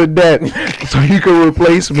 figures of debt so you can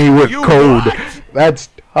replace me with code. That's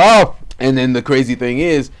tough. And then the crazy thing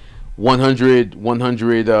is,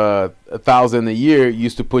 100,000 a year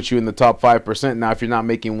used to put you in the top 5%. Now, if you're not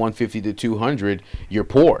making 150 to 200, you're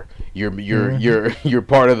poor. You're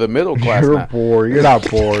part of the middle class. You're poor. You're not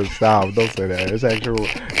poor. Stop. Don't say that.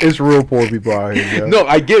 It's real poor people out here. Yeah. No,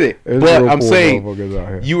 I get it. But I'm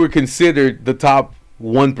saying you were considered the top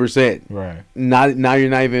 1%. Right. Now you're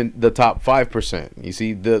not even the top 5%. You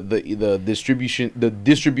see the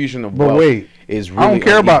distribution of wealth is really I don't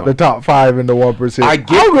care about the top 5 and the 1%. I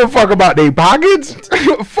don't give a fuck about their pockets. Fuck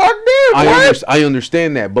them. I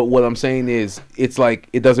understand that, but what I'm saying is it's like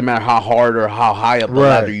it doesn't matter how hard or how high up the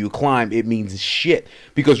ladder you climb, it means shit,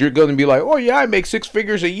 because you're going to be like, oh yeah, I make 6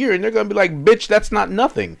 figures a year, and they're going to be like, bitch, that's not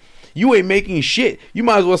nothing. You ain't making shit. You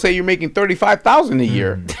might as well say you're making 35,000 a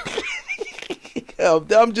year.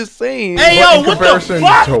 I'm just saying. Hey, yo, what the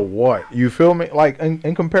fuck? To what? You feel me? Like,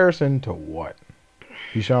 in comparison to what?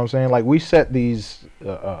 You see what I'm saying? Like, we set these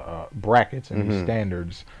brackets and these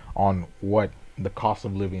standards on what the cost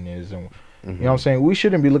of living is. And, you know what I'm saying? We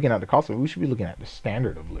shouldn't be looking at the cost of living. We should be looking at the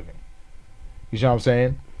standard of living. You see what I'm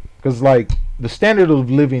saying? Because, like, the standard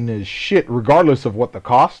of living is shit regardless of what the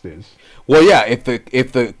cost is. Well, yeah, if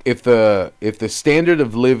the standard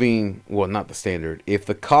of living, well, not the standard, if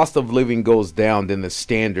the cost of living goes down, then the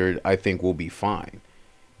standard, I think, will be fine,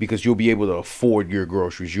 because you'll be able to afford your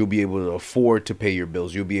groceries, you'll be able to afford to pay your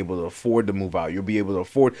bills, you'll be able to afford to move out, you'll be able to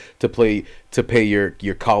afford to pay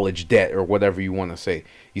your college debt or whatever you want to say.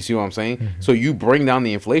 You see what I'm saying? So you bring down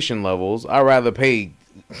the inflation levels. I'd rather pay.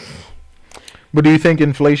 But do you think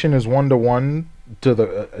inflation is 1-to-1 to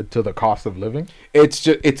the cost of living? It's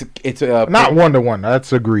just it's not 1-to-1.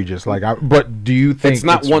 That's egregious. Like, but do you think it's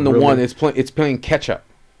not 1-to-1? It's playing catch up.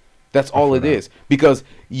 That's all it is. Because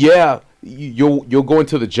you'll go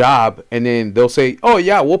into the job and then they'll say, oh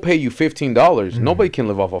yeah, we'll pay you $15. Nobody can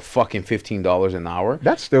live off of fucking $15 an hour.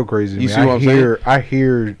 That's still crazy. You see what I'm saying? I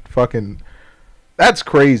hear fucking. That's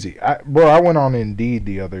crazy. I went on Indeed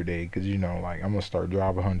the other day because, you know, like, I'm going to start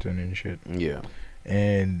job hunting and shit. Yeah.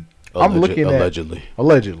 And I'm looking at...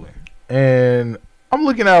 Allegedly. And I'm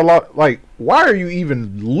looking at a lot... Like, why are you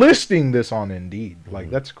even listing this on Indeed?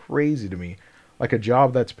 Like, that's crazy to me. Like, a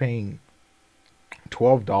job that's paying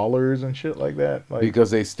 $12 and shit like that. Like,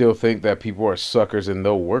 because they still think that people are suckers and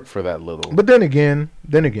they'll work for that little. But then again,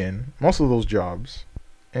 most of those jobs...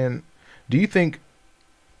 And do you think...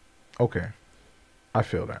 Okay. I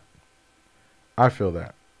feel that. I'm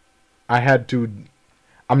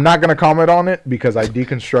not going to comment on it because I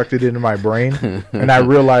deconstructed it in my brain and I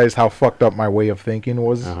realized how fucked up my way of thinking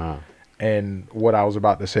was and what I was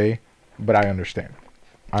about to say. But I understand.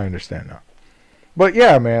 Now. But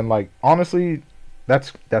yeah, man, like, honestly,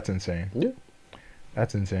 that's insane. Yeah.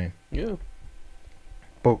 That's insane. Yeah.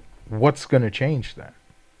 But what's going to change that?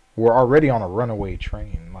 We're already on a runaway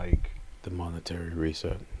train. Like, the monetary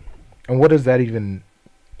reset. And what does that even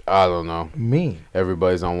I don't know. mean?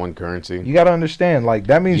 Everybody's on one currency. You got to understand, like,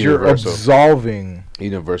 that means Universal. you're absolving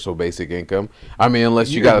Universal basic income. I mean,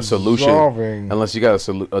 unless you got a solution, unless you got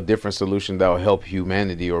a different solution that will help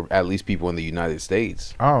humanity, or at least people in the United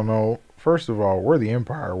States. I don't know. First of all, we're the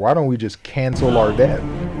empire. Why don't we just cancel our debt?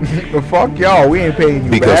 The fuck y'all, we ain't paying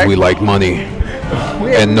you because back. we like money,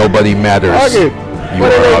 and nobody matters. Fuck it. You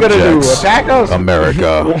What are they objects. gonna do? Attack us?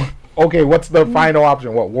 America. Okay, what's the final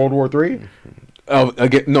option? What, World War III?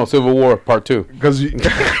 Again, no, Civil War Part 2. Because you... no.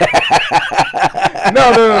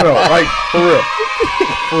 Like, for real.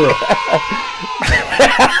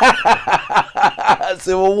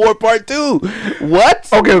 Civil War Part 2. What?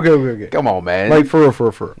 Okay. Come on, man. Like, for real.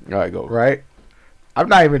 All right, go. Right? I'm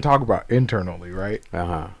not even talking about internally, right?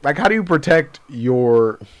 Uh-huh. Like, how do you protect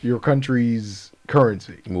your country's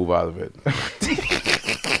currency? Move out of it.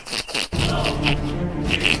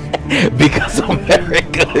 Because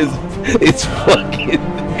America is fucking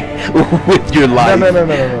with your life.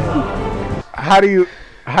 No. How do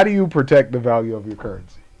you protect the value of your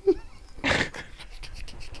currency?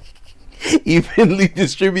 Evenly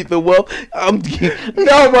distribute the wealth. No,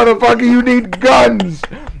 motherfucker, you need guns.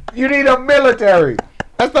 You need a military.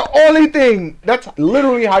 That's the only thing. That's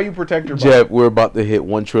literally how you protect your budget. Jeph, we're about to hit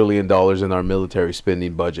 $1 trillion in our military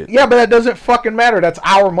spending budget. Yeah, but that doesn't fucking matter. That's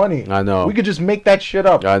our money. I know. We could just make that shit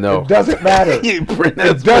up. I know. It doesn't matter.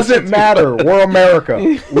 It doesn't matter. We're America.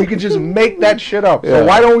 We could just make that shit up. So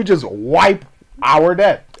why don't we just wipe our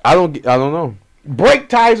debt? I don't know. Break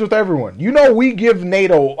ties with everyone. You know we give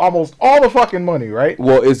NATO almost all the fucking money, right?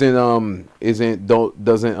 Well, doesn't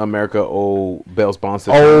America owe bail bonds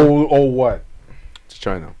to China? Oh, what? To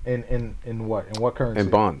China. In what? In what currency? In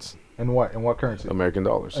bonds. In what? In what currency? American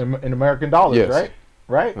dollars. In American dollars, Yes. right?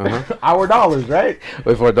 Right? Uh-huh. Our dollars, right?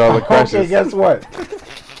 If our dollar crashes. Okay, guess what?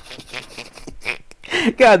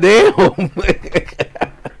 Goddamn.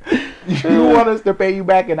 You want us to pay you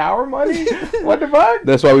back in our money? What the fuck?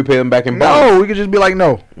 That's why we pay them back in bonds. No, we could just be like,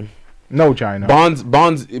 no, China.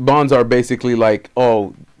 Bonds are basically like,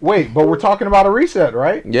 oh, wait, but we're talking about a reset,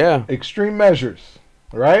 right? yeah, Extreme measures,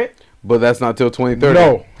 right? but that's not till 2030.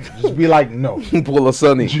 No, just be like, no. Pull a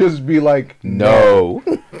Sunny. Just be like, No.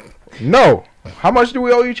 no. How much do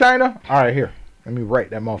we owe you, China? All right, here. Let me write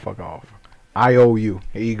that motherfucker off. I owe you.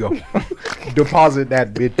 Here you go. Deposit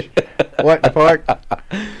that bitch. What the fuck?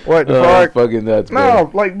 What the fuck? Fucking nuts, No,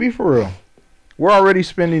 bro. like, be for real. We're already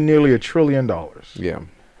spending nearly $1 trillion. Yeah.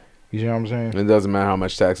 You know what I'm saying? It doesn't matter how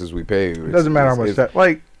much taxes we pay. It doesn't matter how much that.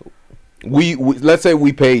 Like, we let's say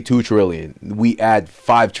we pay $2 trillion. We add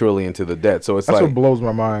 $5 trillion to the debt. So it's that's like what blows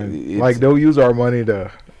my mind. Like, they'll use our money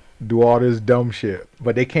to do all this dumb shit,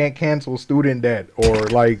 but they can't cancel student debt or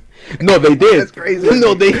like. No, they did. That's crazy.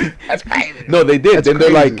 No, they. That's crazy. No, they did. That's then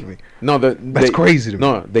they're crazy to me. like, no, That's crazy to me.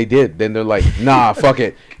 No, they did. Then they're like, nah, fuck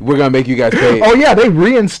it. We're gonna make you guys pay. Oh yeah, they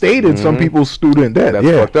reinstated some people's student debt. That's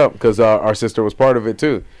yeah. fucked up because our sister was part of it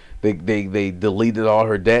too. They deleted all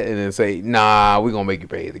her debt and then say, nah, we're gonna make you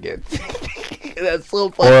pay it again. That's so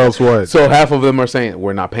funny. Or else what? So half of them are saying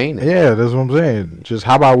we're not paying it. Yeah, that's what I'm saying. Just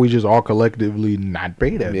how about we just all collectively not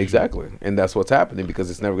pay that? Exactly, and that's what's happening because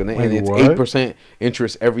it's never gonna end. Like It's what? 8%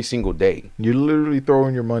 interest every single day. You're literally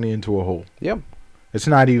throwing your money into a hole. Yep. It's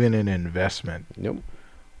not even an investment. Yep.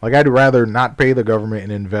 Like, I'd rather not pay the government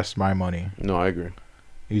and invest my money. No, I agree.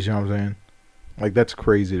 You see what I'm saying? Like, that's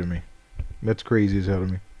crazy to me. That's crazy as hell to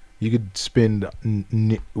me. You could spend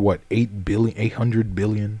what, 800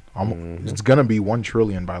 billion? It's gonna be 1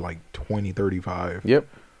 trillion by like 2035. Yep.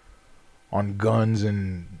 On guns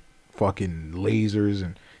and fucking lasers,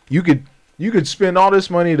 and you could spend all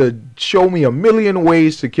this money to show me 1 million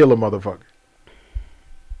ways to kill a motherfucker.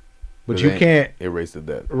 But you can't erase the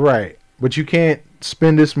debt. Right. But you can't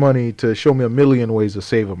spend this money to show me 1 million ways to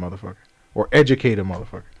save a motherfucker or educate a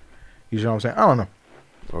motherfucker. You know what I'm saying? I don't know.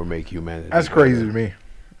 Or make humanity. That's crazy to me.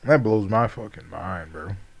 That blows my fucking mind, bro.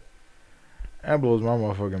 That blows my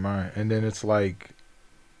motherfucking mind. And then it's like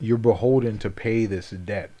you're beholden to pay this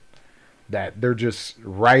debt that they're just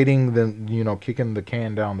writing them, you know, kicking the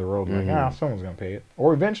can down the road. Like, someone's going to pay it.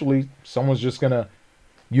 Or eventually someone's just going to,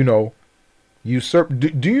 you know, usurp.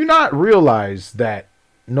 Do you not realize that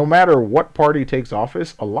no matter what party takes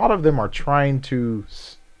office, a lot of them are trying to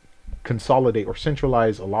consolidate or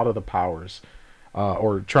centralize a lot of the powers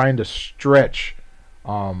or trying to stretch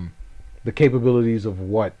the capabilities of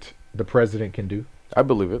what the president can do. I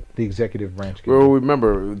believe it. The executive branch can Well, do.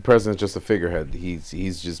 remember, the president's just a figurehead.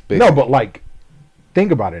 He's just big. No, but like,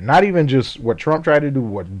 think about it. Not even just what Trump tried to do,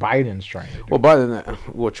 what Biden's trying to do.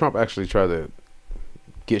 Well, Trump actually tried to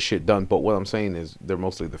get shit done. But what I'm saying is they're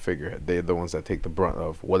mostly the figurehead. They're the ones that take the brunt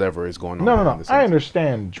of whatever is going on. No. I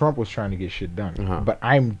understand Trump was trying to get shit done, but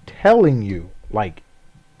I'm telling you, like,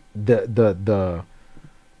 the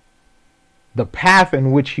path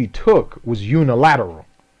in which he took was unilateral.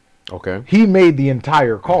 Okay. He made the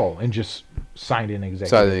entire call and just signed an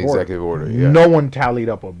executive order. Yeah. No one tallied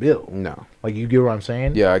up a bill. No. Like, you get what I'm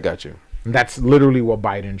saying? Yeah, I got you. And that's literally what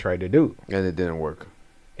Biden tried to do. And it didn't work.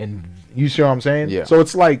 And you see what I'm saying? Yeah. So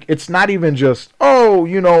it's like, it's not even just, oh,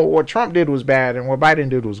 you know, what Trump did was bad and what Biden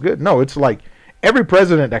did was good. No, it's like every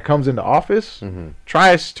president that comes into office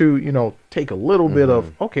tries to, you know, take a little bit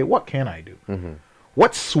of, okay, what can I do?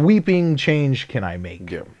 What sweeping change can I make?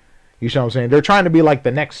 Yeah. You see what I'm saying? They're trying to be like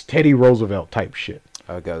the next Teddy Roosevelt type shit.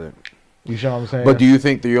 I got it. You see what I'm saying? But do you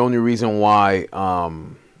think the only reason why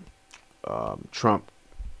Trump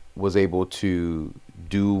was able to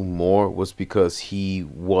do more was because he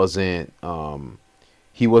wasn't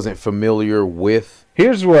familiar with?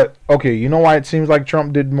 Here's what. Okay, you know why it seems like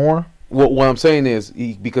Trump did more? What I'm saying is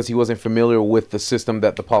because he wasn't familiar with the system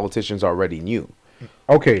that the politicians already knew.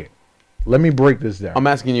 Okay, let me break this down. I'm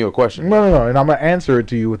asking you a question. No, and I'm gonna answer it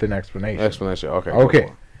to you with an explanation. Okay.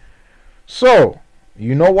 Okay. So,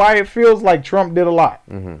 you know why it feels like Trump did a lot?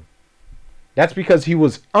 That's because he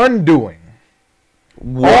was undoing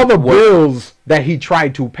all the bills that he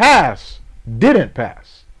tried to pass didn't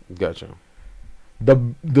pass. Gotcha.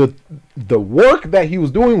 The work that he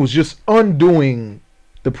was doing was just undoing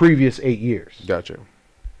the previous 8 years. Gotcha.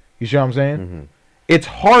 You see what I'm saying? It's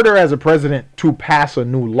harder as a president to pass a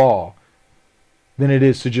new law than it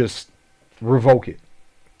is to just revoke it.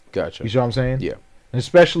 Gotcha. You see what I'm saying? Yeah. And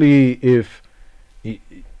especially if,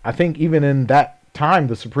 I think even in that time,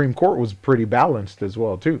 the Supreme Court was pretty balanced as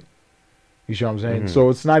well, too. You see what I'm saying? So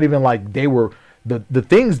it's not even like they were, the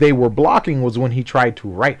things they were blocking was when he tried to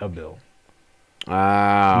write a bill.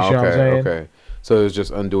 Ah, you see what I'm saying? Okay. So it was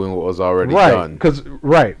just undoing what was already done.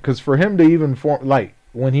 Because for him to even form, like,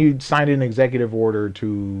 when he signed an executive order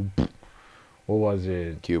to, what was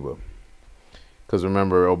it? Cuba. Because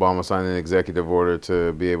remember, Obama signed an executive order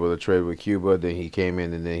to be able to trade with Cuba. Then he came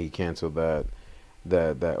in and then he canceled that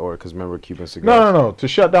order. Because remember, Cuban cigars. No. To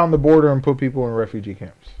shut down the border and put people in refugee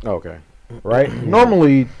camps. Okay. Right?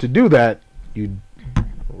 Normally, to do that, you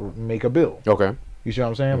make a bill. Okay. You see what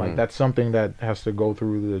I'm saying? Like, that's something that has to go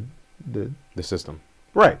through the system.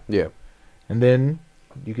 Right. Yeah. And then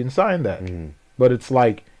you can sign that. But it's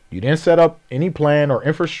like, you didn't set up any plan or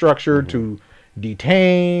infrastructure to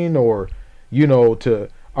detain or, you know, to,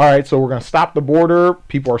 all right, so we're going to stop the border.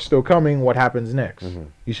 People are still coming. What happens next?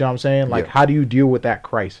 You see what I'm saying? Like, how do you deal with that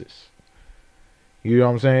crisis? You know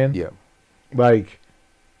what I'm saying? Yeah. Like,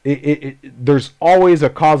 there's always a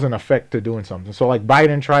cause and effect to doing something. So, like,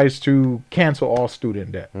 Biden tries to cancel all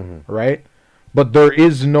student debt, right? But there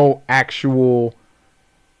is no actual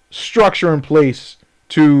structure in place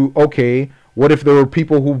to, okay, what if there were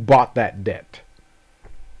people who bought that debt?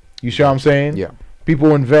 You see what I'm saying? Yeah.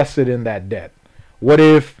 People invested in that debt. What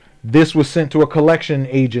if this was sent to a collection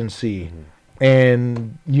agency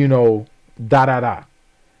and, you know,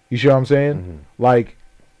 You see what I'm saying? Like,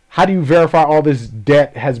 how do you verify all this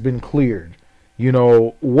debt has been cleared? You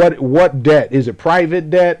know, what debt? Is it private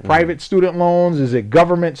debt, private student loans? Is it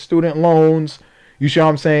government student loans? You see what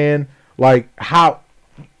I'm saying? Like, how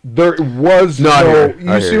there was no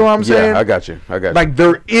you see what I'm saying? Yeah, I got you. Like,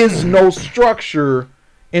 there is no structure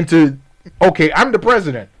into, okay, I'm the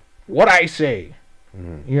president. What I say.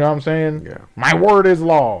 You know what I'm saying? Yeah. My word is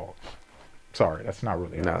law. Sorry, that's not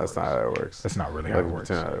really how No, that's not how it works. That's not really how it works.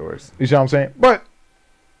 That's not how it works. You see what I'm saying? But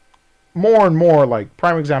more and more, like,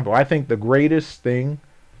 prime example, I think the greatest thing,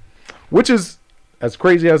 which is as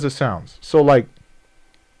crazy as it sounds. So, like,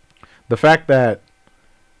 the fact that,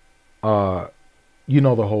 you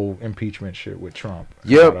know, the whole impeachment shit with Trump.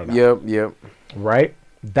 Yep. Right?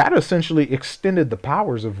 That essentially extended the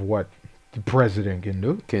powers of what the president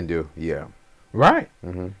can do. Yeah. Right.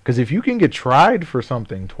 Because if you can get tried for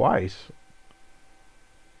something twice,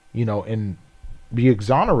 you know, and be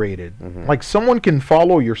exonerated, like, someone can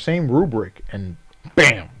follow your same rubric and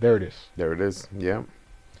bam, there it is. There it is. Yeah.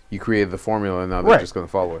 You created the formula and now they're just going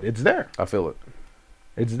to follow it. It's there. I feel it.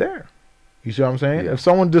 It's there. You see what I'm saying? Yeah. If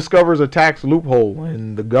someone discovers a tax loophole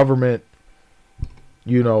and the government,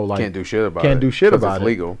 you know, like, can't do shit about it. It's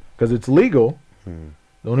legal. Because it's legal.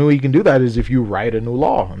 The only way you can do that is if you write a new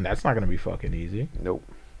law, and that's not going to be fucking easy. Nope.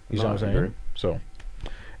 You see what I'm saying? So,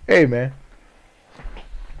 hey, man,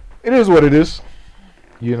 it is what it is.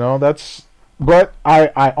 You know, that's. But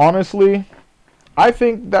I honestly, I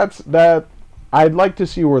think that I'd like to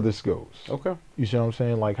see where this goes. Okay. You see what I'm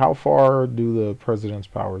saying? Like, how far do the president's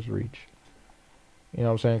powers reach? You know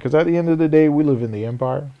what I'm saying? Because at the end of the day, we live in the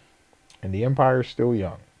empire, and the empire is still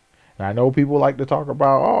young. And I know people like to talk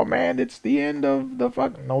about, oh man, it's the end of the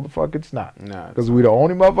fuck. No, the fuck it's not. Nah, because we the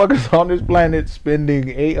only motherfuckers on this planet spending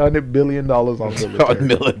 $800 billion on military. on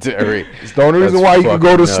military. It's the only reason why you can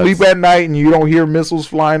go to sleep at night and you don't hear missiles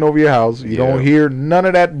flying over your house. You don't hear none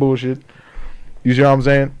of that bullshit. You see what I'm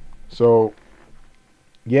saying? So,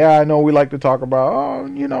 yeah, I know we like to talk about, oh,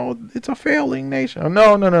 you know, it's a failing nation.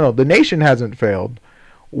 No. The nation hasn't failed.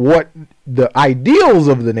 What the ideals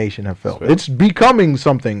of the nation have failed. It's becoming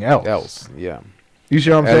something else. Yeah. You see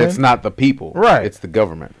what I'm saying? It's not the people. Right. It's the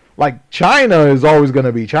government. Like, China is always going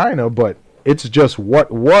to be China, but it's just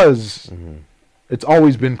what was. It's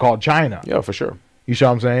always been called China. Yeah, for sure. You see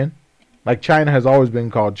what I'm saying? Like, China has always been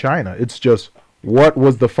called China. It's just what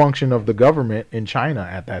was the function of the government in China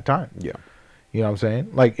at that time. Yeah. You know what I'm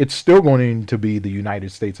saying? Like, it's still going to be the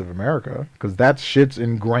United States of America because that shit's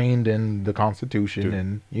ingrained in the Constitution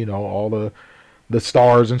and, you know, all the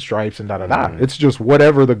stars and stripes and da-da-da. It's just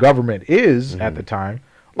whatever the government is at the time.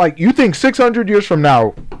 Like, you think 600 years from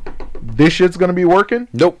now, this shit's going to be working?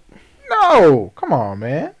 Nope. No. Come on,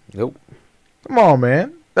 man. Nope. Come on,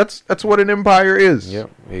 man. That's what an empire is. Yep.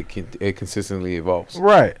 It consistently evolves.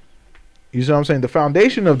 Right. You see what I'm saying? The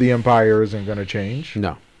foundation of the empire isn't going to change.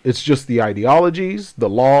 No. It's just the ideologies, the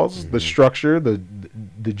laws, the structure, the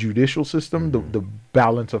judicial system, the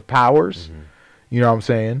balance of powers. You know what I'm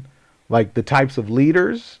saying? Like the types of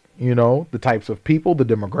leaders, you know, the types of people, the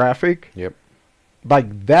demographic. Yep.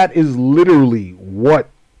 Like that is literally what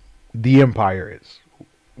the empire is,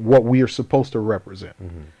 what we are supposed to represent.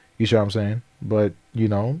 You see what I'm saying? But, you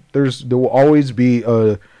know, there will always be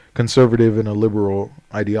a conservative and a liberal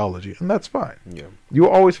ideology, and that's fine. Yeah. You'll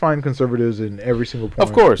always find conservatives in every single point.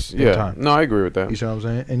 Of course, yeah. Time. No, I agree with that. You see what I'm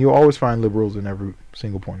saying? And you'll always find liberals in every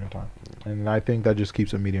single point in time. And I think that just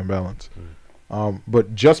keeps a medium balance.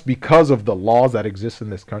 But just because of the laws that exist in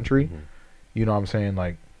this country, you know what I'm saying?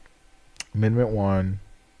 Like Amendment 1,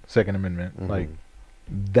 Second Amendment, like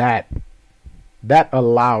that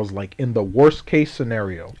allows, like in the worst case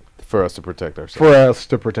scenario, for us to protect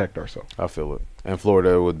ourselves. I feel it. And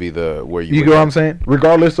Florida would be where you get what I'm saying?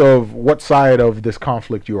 Regardless of what side of this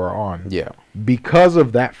conflict you are on. Yeah. Because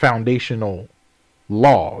of that foundational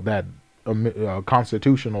law, that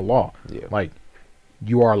constitutional law, like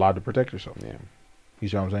you are allowed to protect yourself. Yeah. You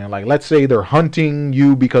see what I'm saying? Like, let's say they're hunting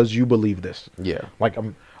you because you believe this. Yeah. Like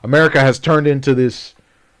America has turned into this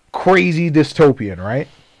crazy dystopian, right?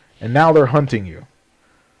 And now they're hunting you.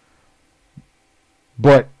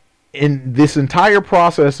 But in this entire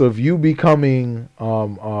process of you becoming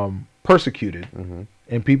persecuted,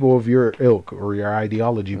 and people of your ilk or your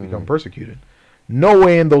ideology become persecuted, no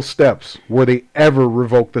way in those steps will they ever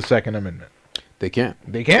revoke the Second Amendment. They can't.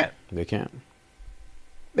 They can't. They can't.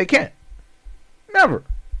 They can't. Never.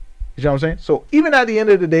 You know what I'm saying? So even at the end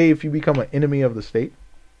of the day, if you become an enemy of the state,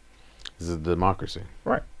 this is a democracy.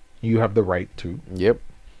 Right. You have the right to. Yep.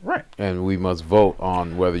 Right. And we must vote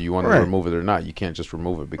on whether you want to remove it or not. You can't just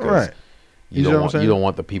remove it because you don't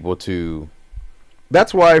want the people to.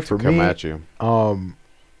 That's why for me, come at you.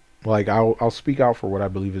 Like I'll speak out for what I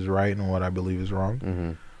believe is right and what I believe is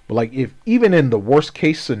wrong. But like if even in the worst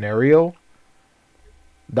case scenario,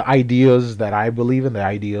 the ideas that I believe in, the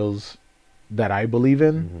ideals that I believe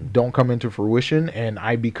in don't come into fruition and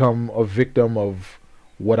I become a victim of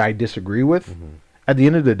what I disagree with, at the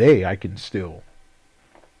end of the day, I can still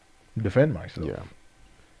defend myself. Yeah.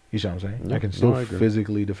 You see what I'm saying? Yeah. I can still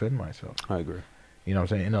physically defend myself. I agree. You know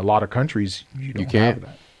what I'm saying? In a lot of countries, you can't have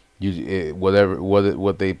that.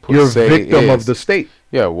 What they you're a victim of the state.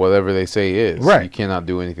 Yeah, whatever they say is. Right. You cannot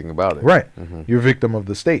do anything about it. Right. You're a victim of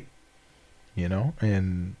the state. You know?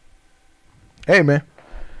 And hey man,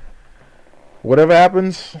 whatever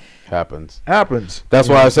happens. That's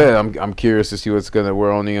why I said I'm curious to see what's gonna.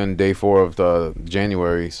 We're only on day 4 of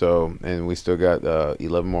January, so and we still got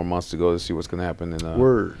 11 more months to go to see what's gonna happen in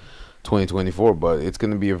 2024. But it's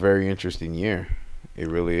gonna be a very interesting year. It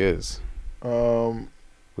really is.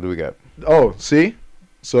 What do we got? Oh, see,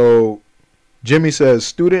 so Jimmy says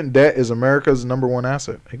student debt is America's #1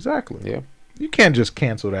 asset. Exactly. Yeah. You can't just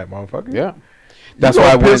cancel that motherfucker. Yeah. That's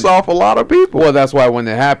why I piss off a lot of people. Well, that's why when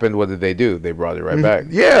it happened, what did they do? They brought it right back.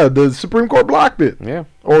 Yeah, the Supreme Court blocked it. Yeah.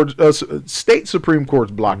 Or state Supreme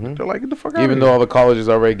Courts blocked it. They're like, get the fuck out of here. Even though all the colleges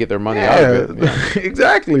already get their money out of it. Yeah.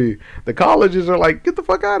 Exactly. The colleges are like, get the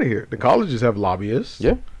fuck out of here. The colleges have lobbyists.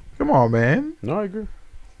 Yeah. Come on, man. No, I agree.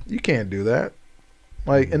 You can't do that.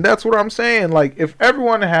 Like, and that's what I'm saying. Like, if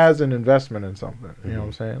everyone has an investment in something, you know what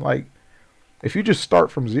I'm saying? Like, if you just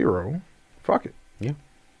start from zero, fuck it. Yeah.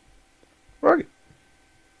 Fuck it.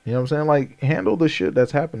 You know what I'm saying? Like, handle the shit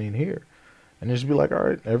that's happening here. and just be like, all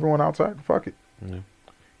right, everyone outside, fuck it. Yeah.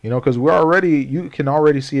 You know, because you can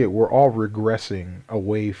already see it. We're all regressing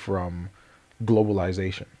away from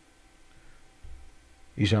globalization.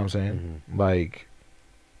 You see what I'm saying? Mm-hmm. Like,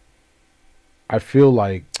 I feel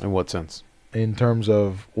like, In what sense? in terms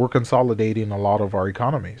of, we're consolidating a lot of our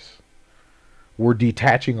economies. We're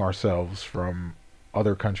detaching ourselves from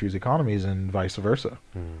other countries' economies and vice versa.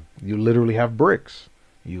 Mm-hmm. You literally have BRICS.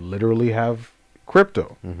 You literally have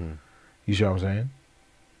crypto. Mm-hmm. You see what I'm saying?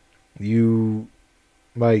 You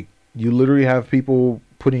literally have people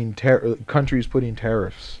putting countries putting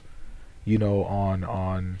tariffs, you know,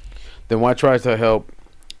 on. Then why try to help?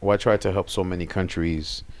 Why try to help so many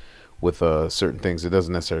countries with certain things? It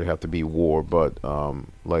doesn't necessarily have to be war, but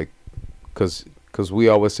like, because we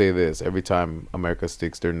always say this: every time America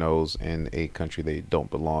sticks their nose in a country they don't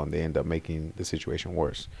belong, they end up making the situation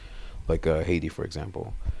worse. Like Haiti, for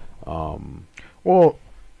example. Well,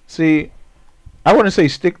 see, I wouldn't say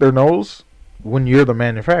stick their nose when you're the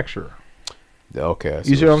manufacturer. Okay,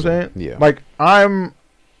 You see what I'm saying? Yeah. Like, I'm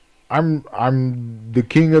the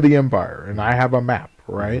king of the empire, and I have a map,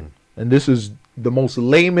 right? Mm-hmm. And this is the most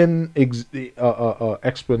layman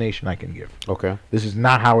explanation I can give. Okay. This is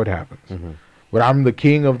not how it happens. Mm-hmm. But I'm the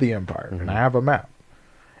king of the empire, Mm-hmm. and I have a map.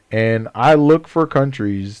 And I look for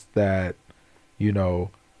countries that, you know,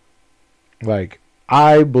 like,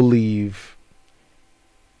 I believe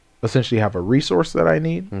essentially have a resource that I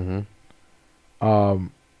need, Mm-hmm.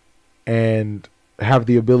 and have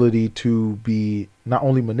the ability to be not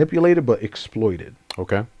only manipulated but exploited.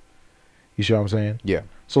 Okay. You see what I'm saying? Yeah.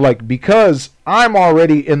 So, like, because I'm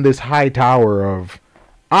already in this high tower of,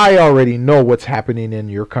 I already know what's happening in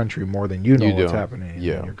your country more than you know what's happening in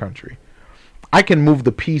your country. I can move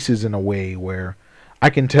the pieces in a way where I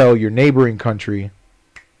can tell your neighboring country,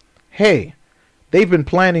 hey, they've been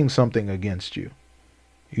planning something against you.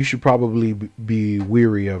 You should probably be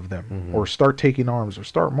weary of them, Mm-hmm. or start taking arms, or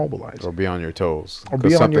start mobilizing. Or be on your toes. Or be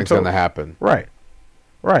Because on your something's going to toes. happen. Right.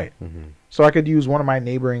 Right. Mm-hmm. So I could use one of my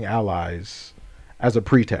neighboring allies as a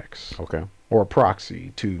pretext Okay. or a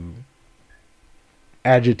proxy to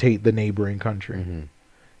agitate the neighboring country. Mm-hmm.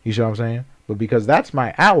 You see what I'm saying? But because that's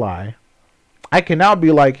my ally, I can now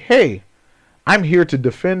be like, hey, I'm here to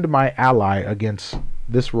defend my ally against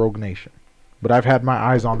this rogue nation. But I've had my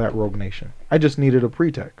eyes on that rogue nation. I just needed a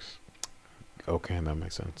pretext. Okay, that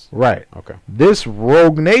makes sense. Right. Okay. This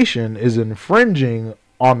rogue nation is infringing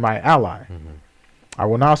on my ally. Mm-hmm. I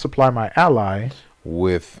will now supply my ally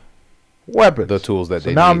With weapons. the tools that So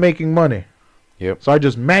they now need. I'm making money. Yep. So I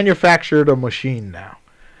just manufactured a machine now.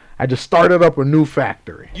 I just started up a new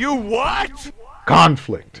factory. You what?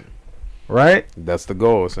 Conflict. Right? That's the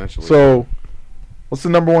goal, essentially. So, what's the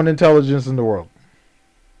number one intelligence in the world?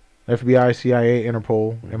 FBI, CIA,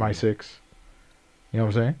 Interpol, Mhm. MI6. You know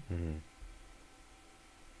what I'm saying? Mm-hmm.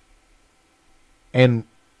 And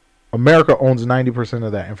America owns 90%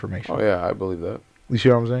 of that information. Oh, yeah, I believe that. You see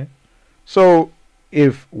what I'm saying? So,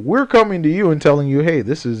 if we're coming to you and telling you, hey,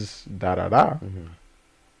 this is da-da-da, Mm-hmm.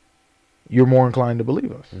 you're more inclined to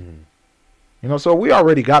believe us. Mm-hmm. You know, so we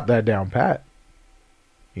already got that down pat.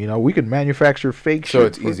 You know, we can manufacture fake shit. So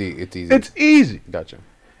it's easy. It's easy. It's easy. Gotcha.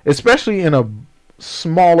 Especially in a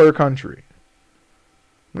smaller country.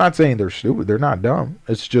 I'm not saying they're stupid. They're not dumb.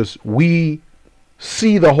 It's just we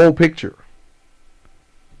see the whole picture.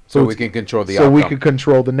 So we it's- can control the so outcome. we can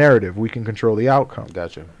control the narrative. We can control the outcome.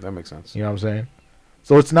 Gotcha. That makes sense. You know what I'm saying?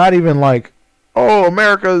 So it's not even like, oh,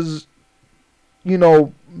 America's, you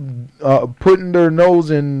know, putting their nose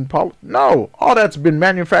in No, all that's been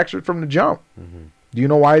manufactured from the jump. Mm-hmm. Do you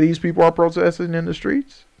know why these people are protesting in the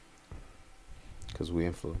streets? Because we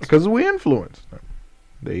influence. Because we influence them.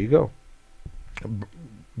 There you go.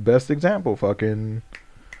 Best example, fucking,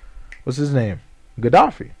 what's his name?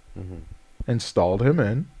 Gaddafi. Mm-hmm. Installed him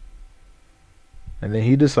in. And then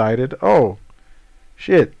he decided, oh,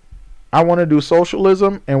 shit, I want to do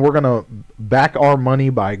socialism, and we're going to back our money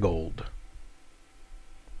by gold.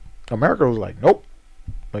 America was like, nope.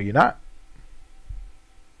 No, you're not.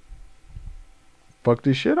 Fuck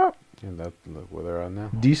this shit up. And that, look where they're at now.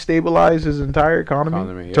 Destabilized his entire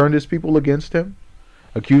economy. Yeah. Turned his people against him.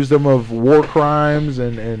 Accused them of war crimes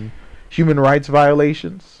and human rights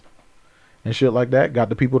violations. And shit like that. Got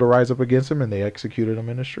the people to rise up against him, and they executed him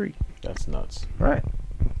in the street. That's nuts. Right.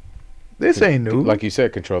 This ain't new. Like you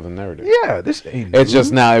said, control the narrative. Yeah, this ain't new. It's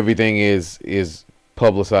just now everything is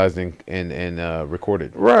publicized and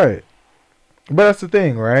recorded. Right. But that's the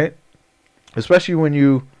thing, right? Especially when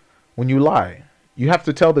you lie. You have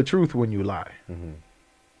to tell the truth when you lie. Mm-hmm.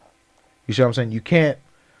 You see what I'm saying? You can't,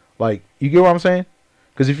 like, you get what I'm saying?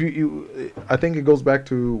 Because if I think it goes back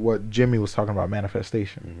to what Jimmy was talking about,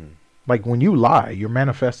 manifestation. Mm-hmm. Like when you lie, you're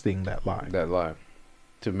manifesting that lie. That lie.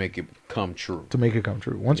 To make it come true. To make it come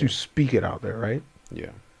true. Once you speak it out there, right?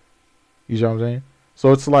 Yeah. You see what I'm saying?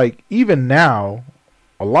 So it's like, even now,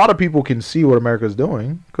 a lot of people can see what America's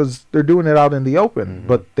doing because they're doing it out in the open,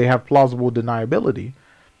 but they have plausible deniability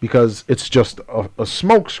because it's just a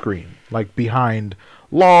smoke screen, like behind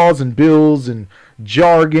laws and bills and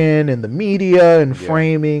jargon and the media and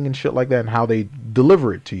framing and shit like that, and how they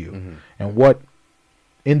deliver it to you and what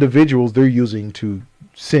individuals they're using to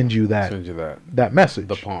send you that message.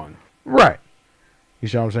 The pawn. Right. You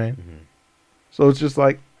see what I'm saying? So it's just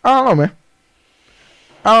like, I don't know, man.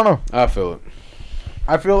 I don't know. I feel it.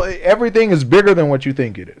 I feel everything is bigger than what you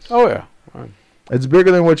think it is. Oh, yeah. Right. It's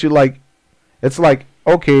bigger than what you like. It's like,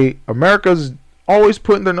 okay, America's always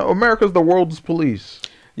putting America's the world's police.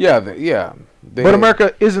 Yeah, but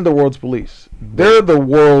America isn't the world's police. They're the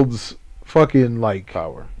world's fucking, like...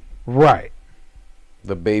 power. Right.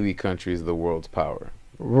 The baby country is the world's power.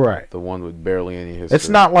 Right. The one with barely any history. It's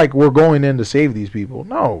not like we're going in to save these people.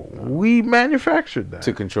 No. We manufactured that.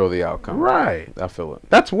 To control the outcome. Right. I feel it.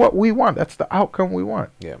 That's what we want. That's the outcome we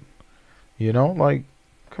want. Yeah. You know, like,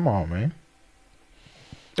 come on, man.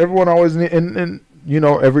 Everyone always and you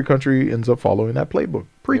know, every country ends up following that playbook.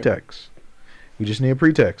 Pretext. Yeah. We just need a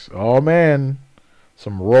pretext. Oh man,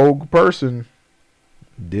 some rogue person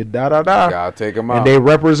did da-da-da. Gotta take them out. And they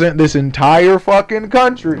represent this entire fucking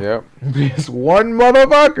country. Yep. This one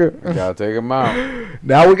motherfucker. Gotta take them out.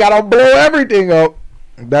 Now we gotta blow everything up.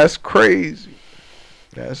 That's crazy.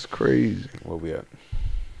 That's crazy. Where we at?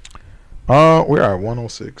 We're at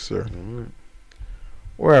 106, sir.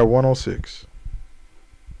 We're at 106.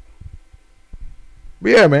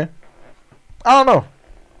 But yeah, man. I don't know.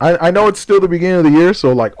 I know it's still the beginning of the year,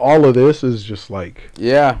 so like all of this is just like...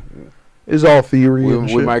 Yeah. It's all theory.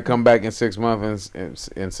 We might come back in 6 months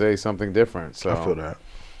and say something different. So I feel that.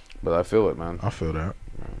 But I feel it, man. I feel that.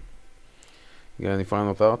 You got any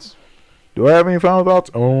final thoughts? Do I have any final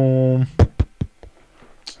thoughts? Do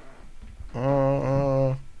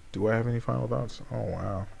I have any final thoughts? Oh,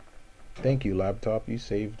 wow. Thank you, laptop. You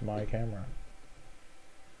saved my camera.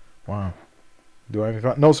 Wow. Do I have any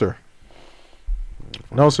final... No, sir.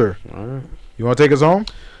 No, sir. All right. You want to take us home?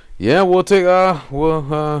 Yeah, we'll take...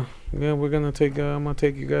 yeah, we're gonna take. I'm gonna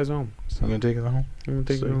take you guys home. So. You gonna take us home? I'm gonna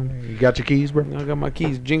take you home. You got your keys, bro? I got my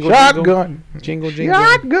keys. Jingle, shotgun. Jingle, jingle.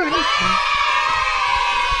 Shotgun.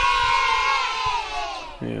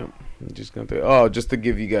 Yeah, I'm just gonna take. Oh, just to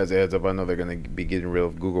give you guys a heads up, I know they're gonna be getting rid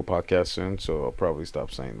of Google Podcasts soon, so I'll probably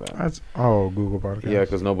stop saying that. Google Podcasts. Yeah,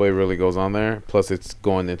 because nobody really goes on there. Plus, it's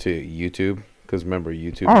going into YouTube. Because remember,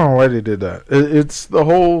 YouTube. I don't know why they did that. It's the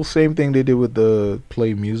whole same thing they did with the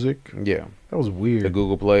Play Music. Yeah. That was weird. The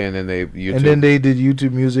Google Play, and then YouTube. And then they did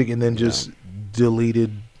YouTube Music, and then just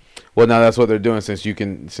deleted. Well, now that's what they're doing since you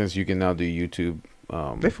can now do YouTube.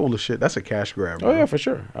 They full of shit. That's a cash grab. Bro. Oh yeah, for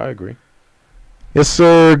sure. I agree. Yes,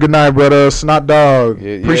 sir. Good night, brother. Snot dog.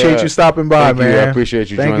 Yeah, appreciate you stopping by, man. I appreciate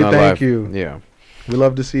you joining our live. Thank you. Yeah. We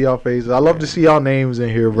love to see y'all faces. I love to see y'all names in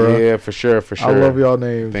here, bro. Yeah, for sure. I love y'all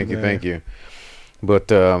names. Thank you. But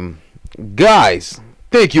guys,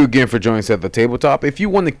 thank you again for joining us at the tabletop. If you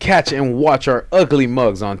want to catch and watch our ugly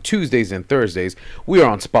mugs on Tuesdays and Thursdays, we are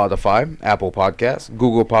on Spotify, Apple Podcasts,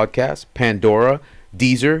 Google Podcasts, Pandora,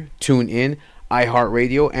 Deezer, TuneIn,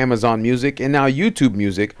 iHeartRadio, Amazon Music, and now YouTube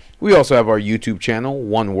Music. We also have our YouTube channel,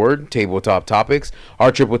 one word, Tabletop Topics,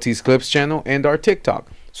 our Triple T's Clips channel, and our TikTok.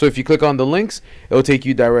 So if you click on the links, it'll take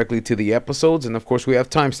you directly to the episodes, and of course we have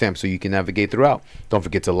timestamps so you can navigate throughout. Don't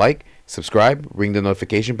forget to like, subscribe, ring the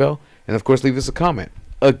notification bell, and of course leave us a comment.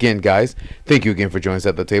 Again, guys, thank you again for joining us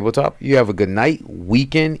at the tabletop. You have a good night,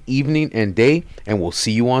 weekend, evening, and day, and we'll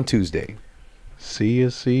see you on Tuesday. See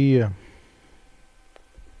ya.